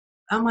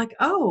 I'm like,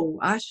 "Oh,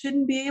 I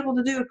shouldn't be able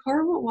to do a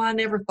cartwheel?" Well, I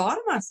never thought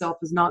of myself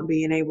as not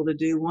being able to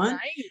do one.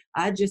 Right.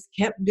 I just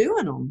kept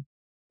doing them.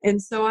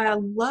 And so I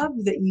love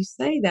that you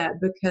say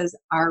that because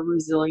our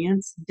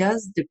resilience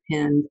does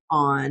depend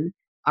on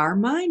our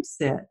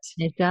mindset.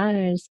 It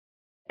does.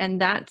 And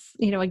that's,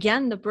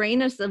 again, the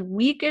brain is the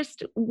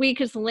weakest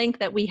link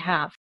that we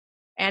have.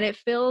 And it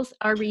fills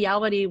our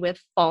reality with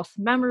false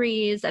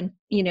memories and,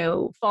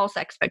 false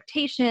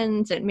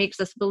expectations. It makes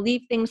us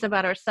believe things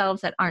about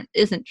ourselves that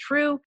isn't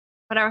true.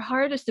 But our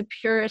heart is the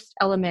purest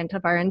element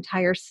of our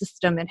entire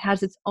system. It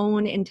has its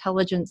own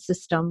intelligent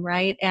system,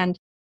 right? And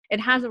it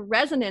has a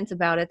resonance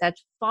about it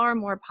that's far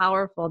more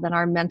powerful than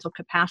our mental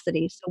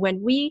capacity. So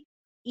when we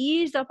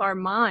ease up our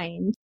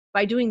mind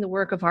by doing the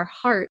work of our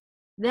heart,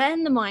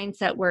 then the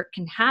mindset work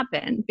can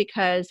happen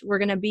because we're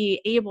going to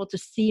be able to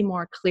see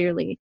more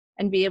clearly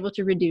and be able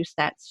to reduce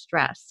that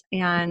stress.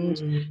 And,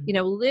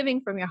 Mm,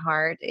 living from your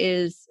heart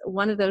is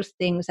one of those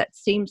things that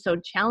seems so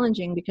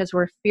challenging because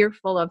we're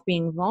fearful of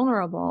being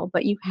vulnerable,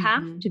 but you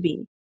have mhm. to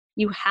be.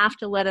 You have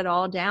to let it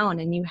all down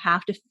and you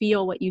have to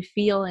feel what you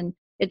feel. And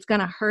it's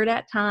going to hurt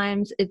at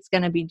times, it's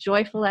going to be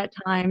joyful at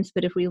times.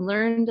 But if we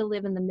learn to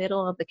live in the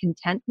middle of the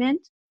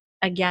contentment,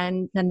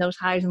 again, then those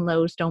highs and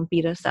lows don't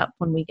beat us up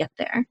when we get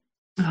there.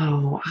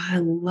 Oh, I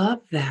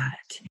love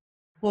that.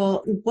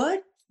 Well,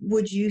 what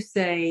would you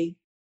say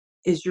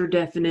is your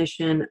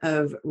definition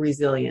of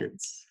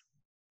resilience?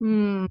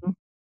 Hmm.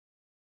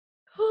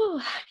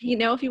 Whew.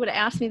 If you would have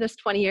asked me this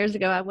 20 years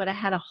ago, I would have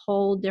had a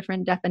whole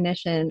different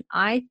definition.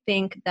 I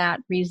think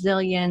that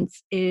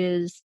resilience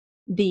is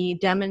the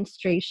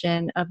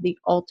demonstration of the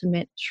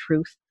ultimate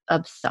truth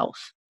of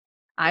self.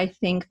 I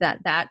think that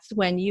that's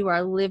when you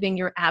are living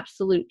your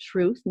absolute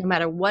truth, no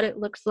matter what it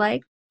looks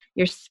like.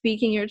 You're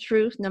speaking your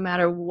truth, no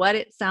matter what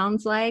it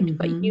sounds like,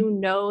 but Mhm. you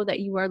know that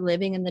you are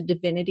living in the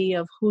divinity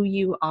of who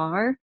you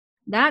are.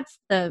 That's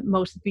the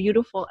most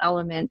beautiful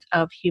element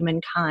of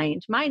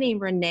humankind. My name,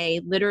 Renee,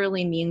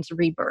 literally means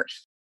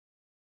rebirth.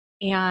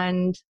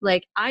 And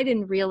like, I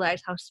didn't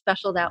realize how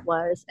special that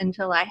was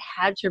until I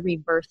had to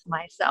rebirth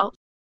myself,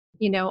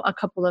 a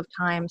couple of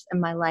times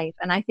in my life.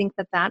 And I think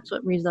that that's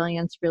what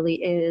resilience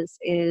really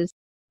is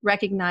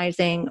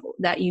recognizing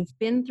that you've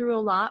been through a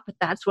lot, but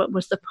that's what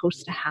was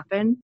supposed to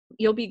happen.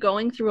 You'll be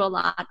going through a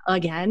lot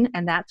again,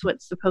 and that's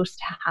what's supposed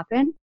to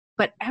happen.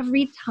 But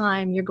every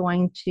time you're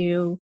going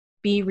to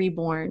be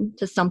reborn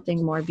to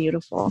something more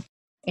beautiful.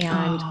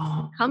 And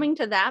coming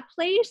to that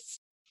place,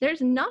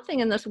 there's nothing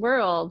in this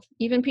world,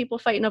 even people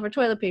fighting over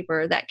toilet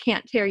paper, that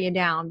can't tear you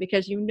down,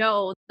 because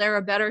there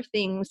are better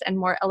things and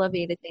more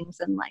elevated things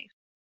in life.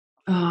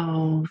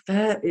 Oh,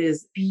 that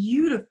is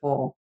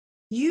beautiful.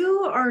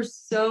 You are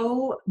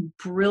so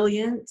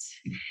brilliant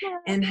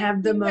and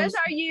have the As most,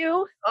 are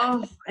you.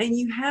 and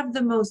you have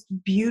the most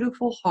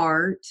beautiful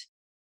heart.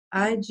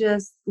 I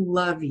just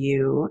love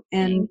you.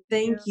 And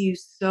thank you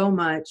so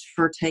much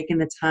for taking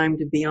the time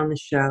to be on the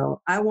show.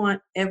 I want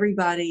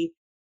everybody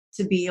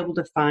to be able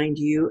to find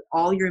you.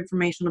 All your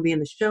information will be in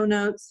the show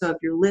notes. So if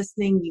you're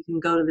listening, you can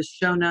go to the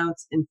show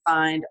notes and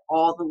find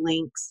all the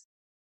links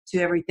to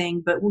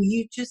everything. But will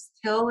you just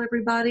tell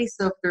everybody,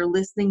 so if they're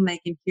listening, they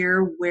can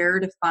hear where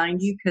to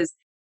find you? Because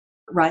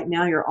right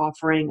now you're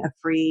offering a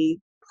free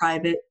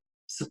private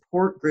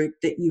support group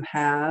that you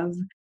have.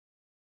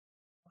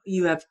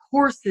 You have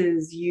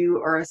courses,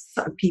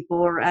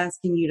 people are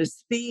asking you to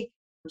speak.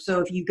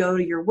 So if you go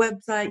to your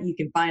website, you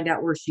can find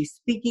out where she's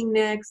speaking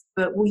next.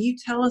 But will you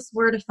tell us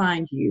where to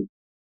find you?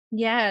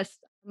 Yes.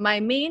 My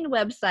main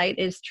website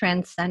is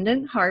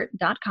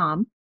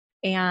transcendentheart.com.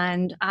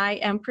 And I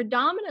am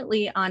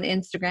predominantly on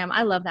Instagram.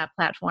 I love that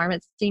platform.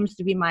 It seems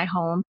to be my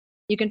home.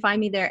 You can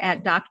find me there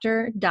at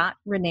Dr.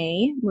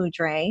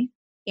 Mudrey.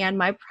 And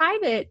my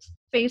private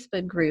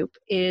Facebook group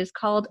is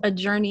called A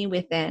Journey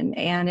Within.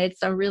 And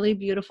it's a really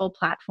beautiful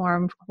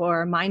platform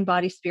for mind,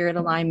 body, spirit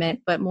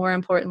alignment, but more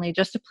importantly,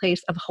 just a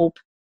place of hope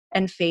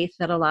and faith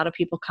that a lot of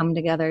people come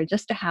together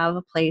just to have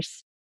a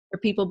place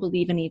where people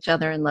believe in each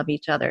other and love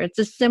each other. It's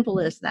as simple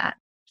as that.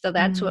 So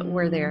that's what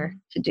we're there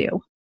to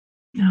do.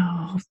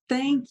 Oh,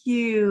 thank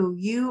you.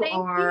 You Thank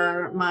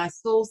are you. my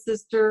soul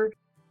sister.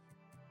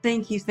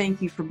 Thank you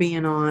for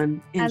being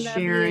on I and love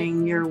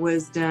sharing you. your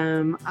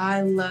wisdom.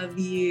 I love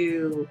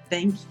you.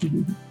 Thank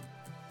you.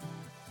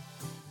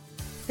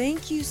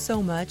 Thank you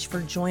so much for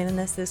joining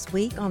us this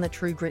week on the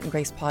True Grit and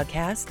Grace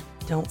podcast.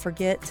 Don't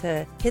forget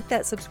to hit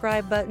that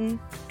subscribe button,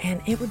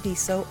 and it would be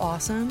so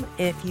awesome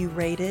if you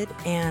rated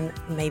and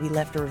maybe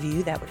left a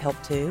review. That would help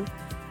too.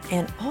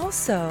 And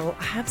also,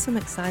 I have some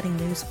exciting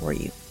news for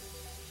you.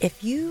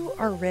 If you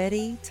are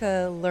ready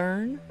to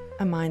learn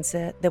a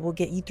mindset that will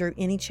get you through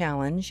any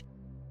challenge,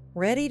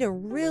 ready to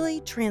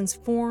really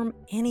transform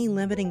any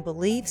limiting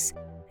beliefs,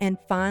 and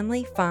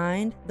finally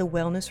find the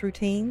wellness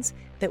routines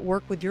that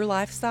work with your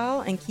lifestyle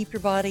and keep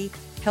your body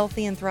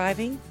healthy and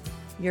thriving,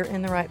 you're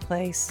in the right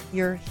place.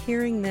 You're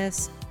hearing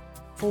this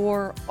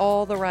for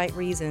all the right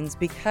reasons,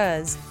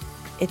 because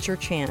it's your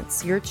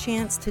chance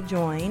to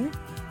join.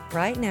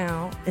 Right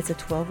now, it's a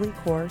 12-week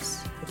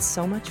course. It's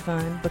so much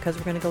fun because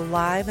we're going to go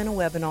live in a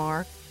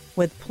webinar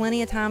with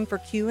plenty of time for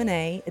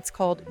Q&A. It's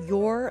called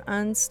Your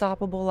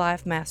Unstoppable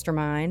Life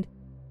Mastermind.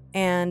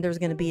 And there's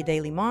going to be a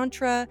daily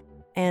mantra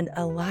and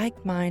a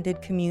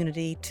like-minded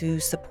community to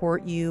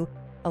support you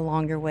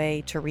along your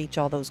way to reach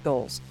all those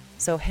goals.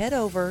 So head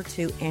over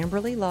to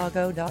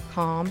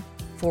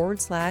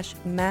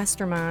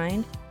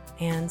amberlylago.com/mastermind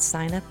and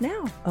sign up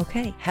now.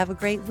 Okay, have a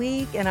great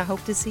week, and I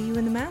hope to see you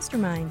in the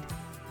mastermind.